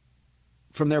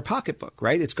from their pocketbook,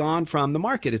 right? It's gone from the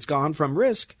market. It's gone from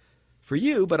risk for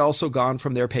you, but also gone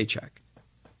from their paycheck.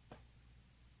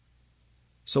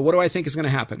 So what do I think is going to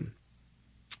happen?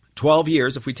 12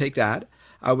 years, if we take that,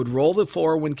 I would roll the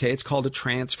 401k. It's called a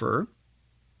transfer,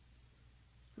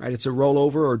 right? It's a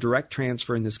rollover or direct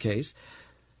transfer in this case.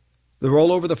 The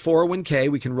rollover, the 401k,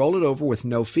 we can roll it over with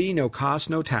no fee, no cost,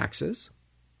 no taxes.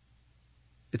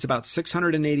 It's about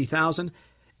 $680,000.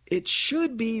 It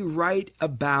should be right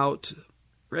about,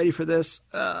 ready for this,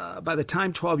 by the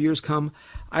time 12 years come,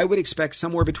 I would expect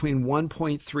somewhere between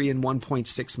 1.3 and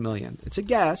 1.6 million. It's a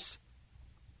guess,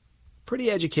 pretty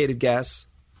educated guess,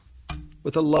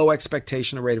 with a low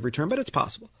expectation of rate of return, but it's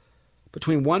possible.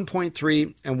 Between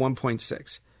 1.3 and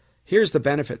 1.6. Here's the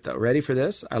benefit, though. Ready for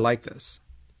this? I like this.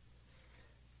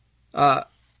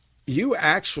 You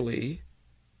actually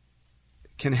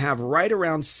can have right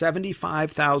around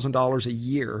 $75,000 a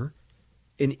year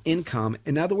in income.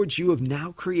 In other words, you have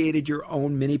now created your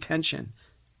own mini pension.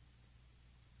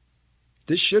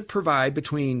 This should provide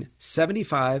between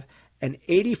 $75,000 and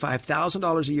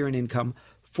 $85,000 a year in income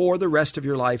for the rest of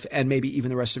your life and maybe even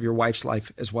the rest of your wife's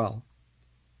life as well.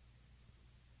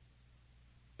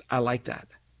 I like that.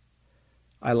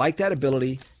 I like that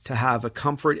ability to have a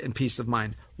comfort and peace of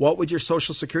mind. What would your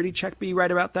Social Security check be right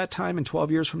about that time in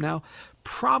 12 years from now?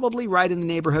 Probably right in the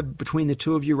neighborhood between the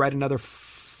two of you, right another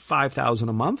 $5,000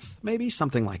 a month, maybe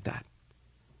something like that.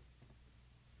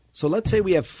 So let's say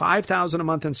we have $5,000 a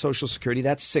month in Social Security.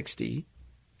 That's $60,000.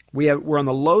 We're on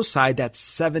the low side. That's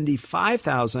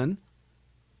 $75,000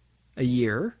 a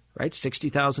year, right?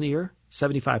 $60,000 a year,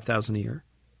 $75,000 a year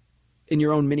in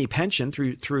your own mini pension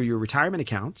through your retirement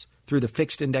accounts, through the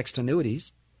fixed indexed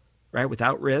annuities, right?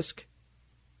 Without risk,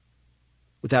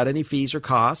 without any fees or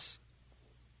costs,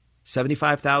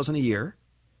 $75,000 a year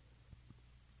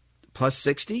plus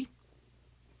 60.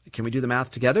 Can we do the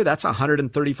math together? That's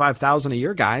 $135,000 a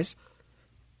year, guys.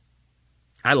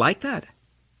 I like that.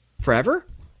 Forever?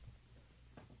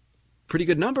 Pretty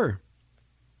good number.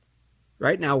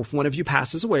 Right now, if one of you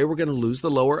passes away, we're going to lose the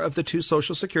lower of the two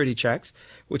Social Security checks,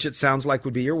 which it sounds like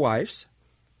would be your wife's.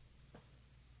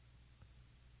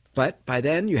 But by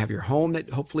then, you have your home that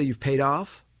hopefully you've paid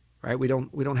off, right? We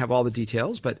don't have all the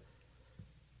details, but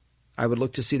I would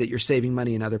look to see that you're saving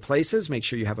money in other places. Make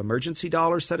sure you have emergency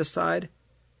dollars set aside.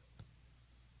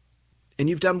 And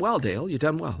you've done well, Dale. You've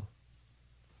done well.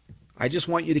 I just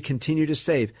want you to continue to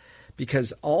save,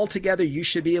 because altogether you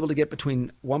should be able to get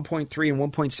between 1.3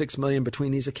 and 1.6 million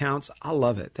between these accounts. I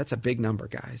love it. That's a big number,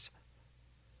 guys.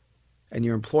 And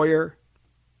your employer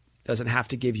doesn't have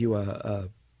to give you a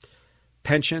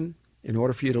pension in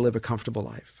order for you to live a comfortable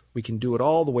life. We can do it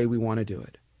all the way we want to do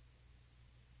it.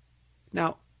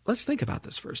 Now, let's think about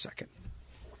this for a second.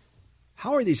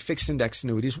 How are these fixed index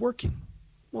annuities working?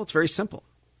 Well, it's very simple.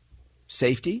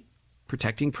 Safety,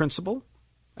 protecting principal,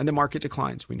 and the market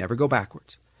declines. We never go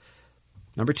backwards.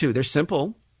 Number two, they're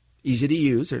simple, easy to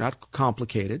use. They're not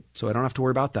complicated, so I don't have to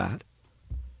worry about that.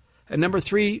 And number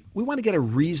three, we want to get a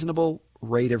reasonable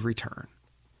rate of return.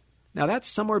 Now, that's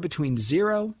somewhere between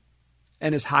 0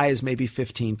 and as high as maybe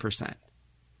 15%,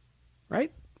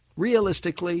 right?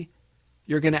 Realistically,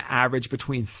 you're going to average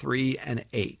between 3 and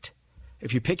 8.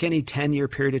 If you pick any 10-year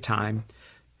period of time,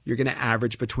 you're going to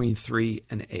average between 3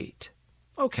 and 8.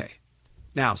 Okay.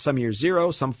 Now, some years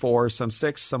 0, some 4, some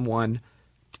 6, some 1.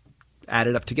 Add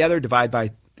it up together, divide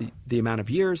by the amount of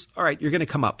years. All right, you're going to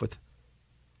come up with.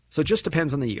 So it just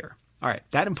depends on the year. All right,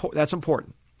 that's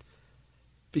important.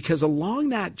 Because along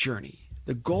that journey,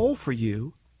 the goal for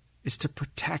you is to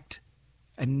protect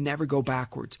and never go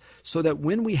backwards, so that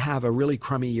when we have a really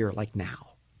crummy year like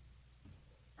now,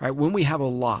 right, when we have a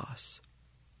loss,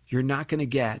 you're not going to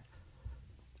get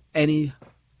any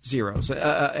zeros,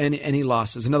 any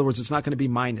losses. In other words, it's not going to be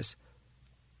minus.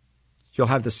 You'll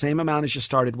have the same amount as you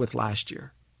started with last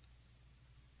year.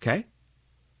 Okay?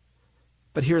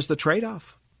 But here's the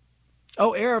trade-off.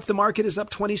 Oh, Air, if the market is up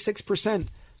 26%,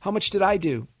 how much did I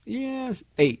do? Yeah,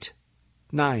 8,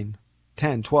 9,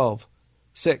 10, 12,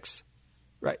 6.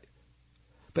 Right.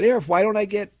 But Air, why don't I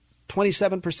get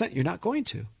 27%? You're not going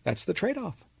to. That's the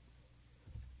trade-off.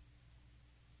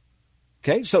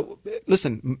 Okay, so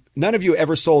listen, none of you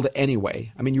ever sold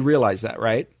anyway. I mean, you realize that,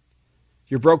 right?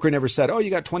 Your broker never said, oh, you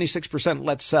got 26%,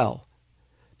 let's sell.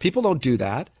 People don't do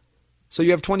that. So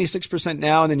you have 26%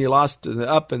 now, and then you lost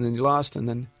up, and then you lost, and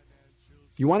then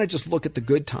you want to just look at the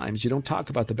good times. You don't talk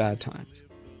about the bad times.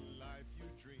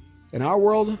 In our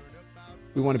world,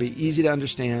 we want to be easy to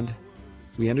understand.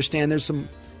 We understand there's some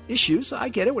issues. I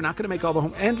get it. We're not going to make all the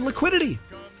home. And liquidity.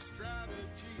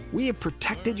 We have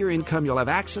protected your income. You'll have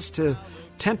access to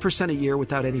 10% a year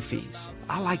without any fees.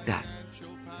 I like that.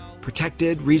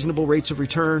 Protected, reasonable rates of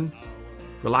return,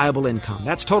 reliable income.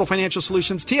 That's Total Financial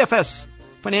Solutions. TFS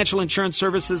Financial Insurance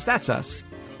Services. That's us.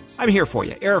 I'm here for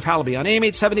you. Arif Halaby on AM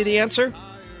 870 The Answer.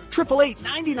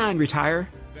 888-99-RETIRE.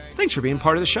 Thanks for being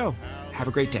part of the show. Have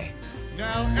a great day.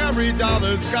 Now every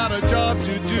dollar's got a job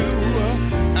to do.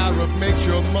 Arif makes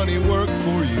your money work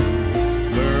for you.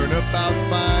 Learn about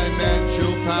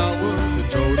financial power, the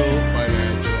Total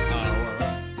Financial Hour.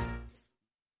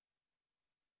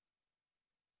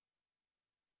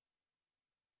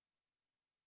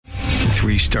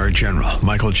 Three-star General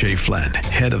Michael J. Flynn,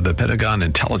 head of the Pentagon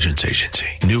Intelligence Agency,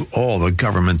 knew all the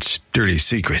government's dirty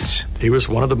secrets. He was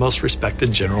one of the most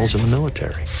respected generals in the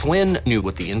military. Flynn knew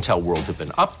what the intel world had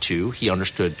been up to. He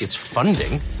understood its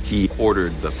funding. He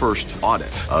ordered the first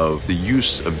audit of the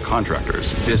use of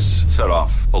contractors. This set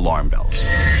off alarm bells.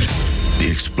 The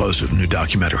explosive new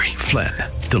documentary, Flynn,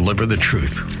 Deliver the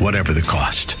Truth, Whatever the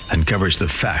Cost, uncovers the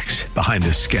facts behind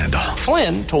this scandal.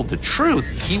 Flynn told the truth.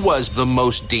 He was the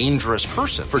most dangerous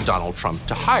person for Donald Trump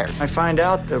to hire. I find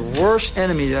out the worst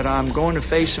enemy that I'm going to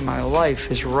face in my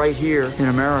life is right here in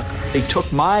America. They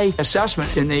took my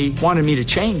assessment and they wanted me to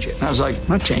change it. And I was like, I'm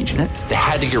not changing it. They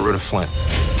had to get rid of Flynn.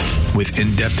 With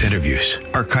in-depth interviews,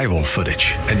 archival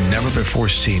footage, and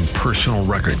never-before-seen personal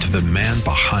records of the man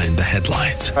behind the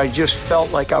headlines. I just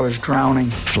felt like I was drowning.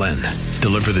 Flynn,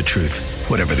 Deliver the Truth,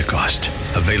 Whatever the Cost.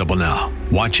 Available now.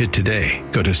 Watch it today.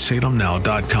 Go to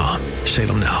salemnow.com.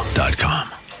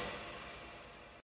 salemnow.com.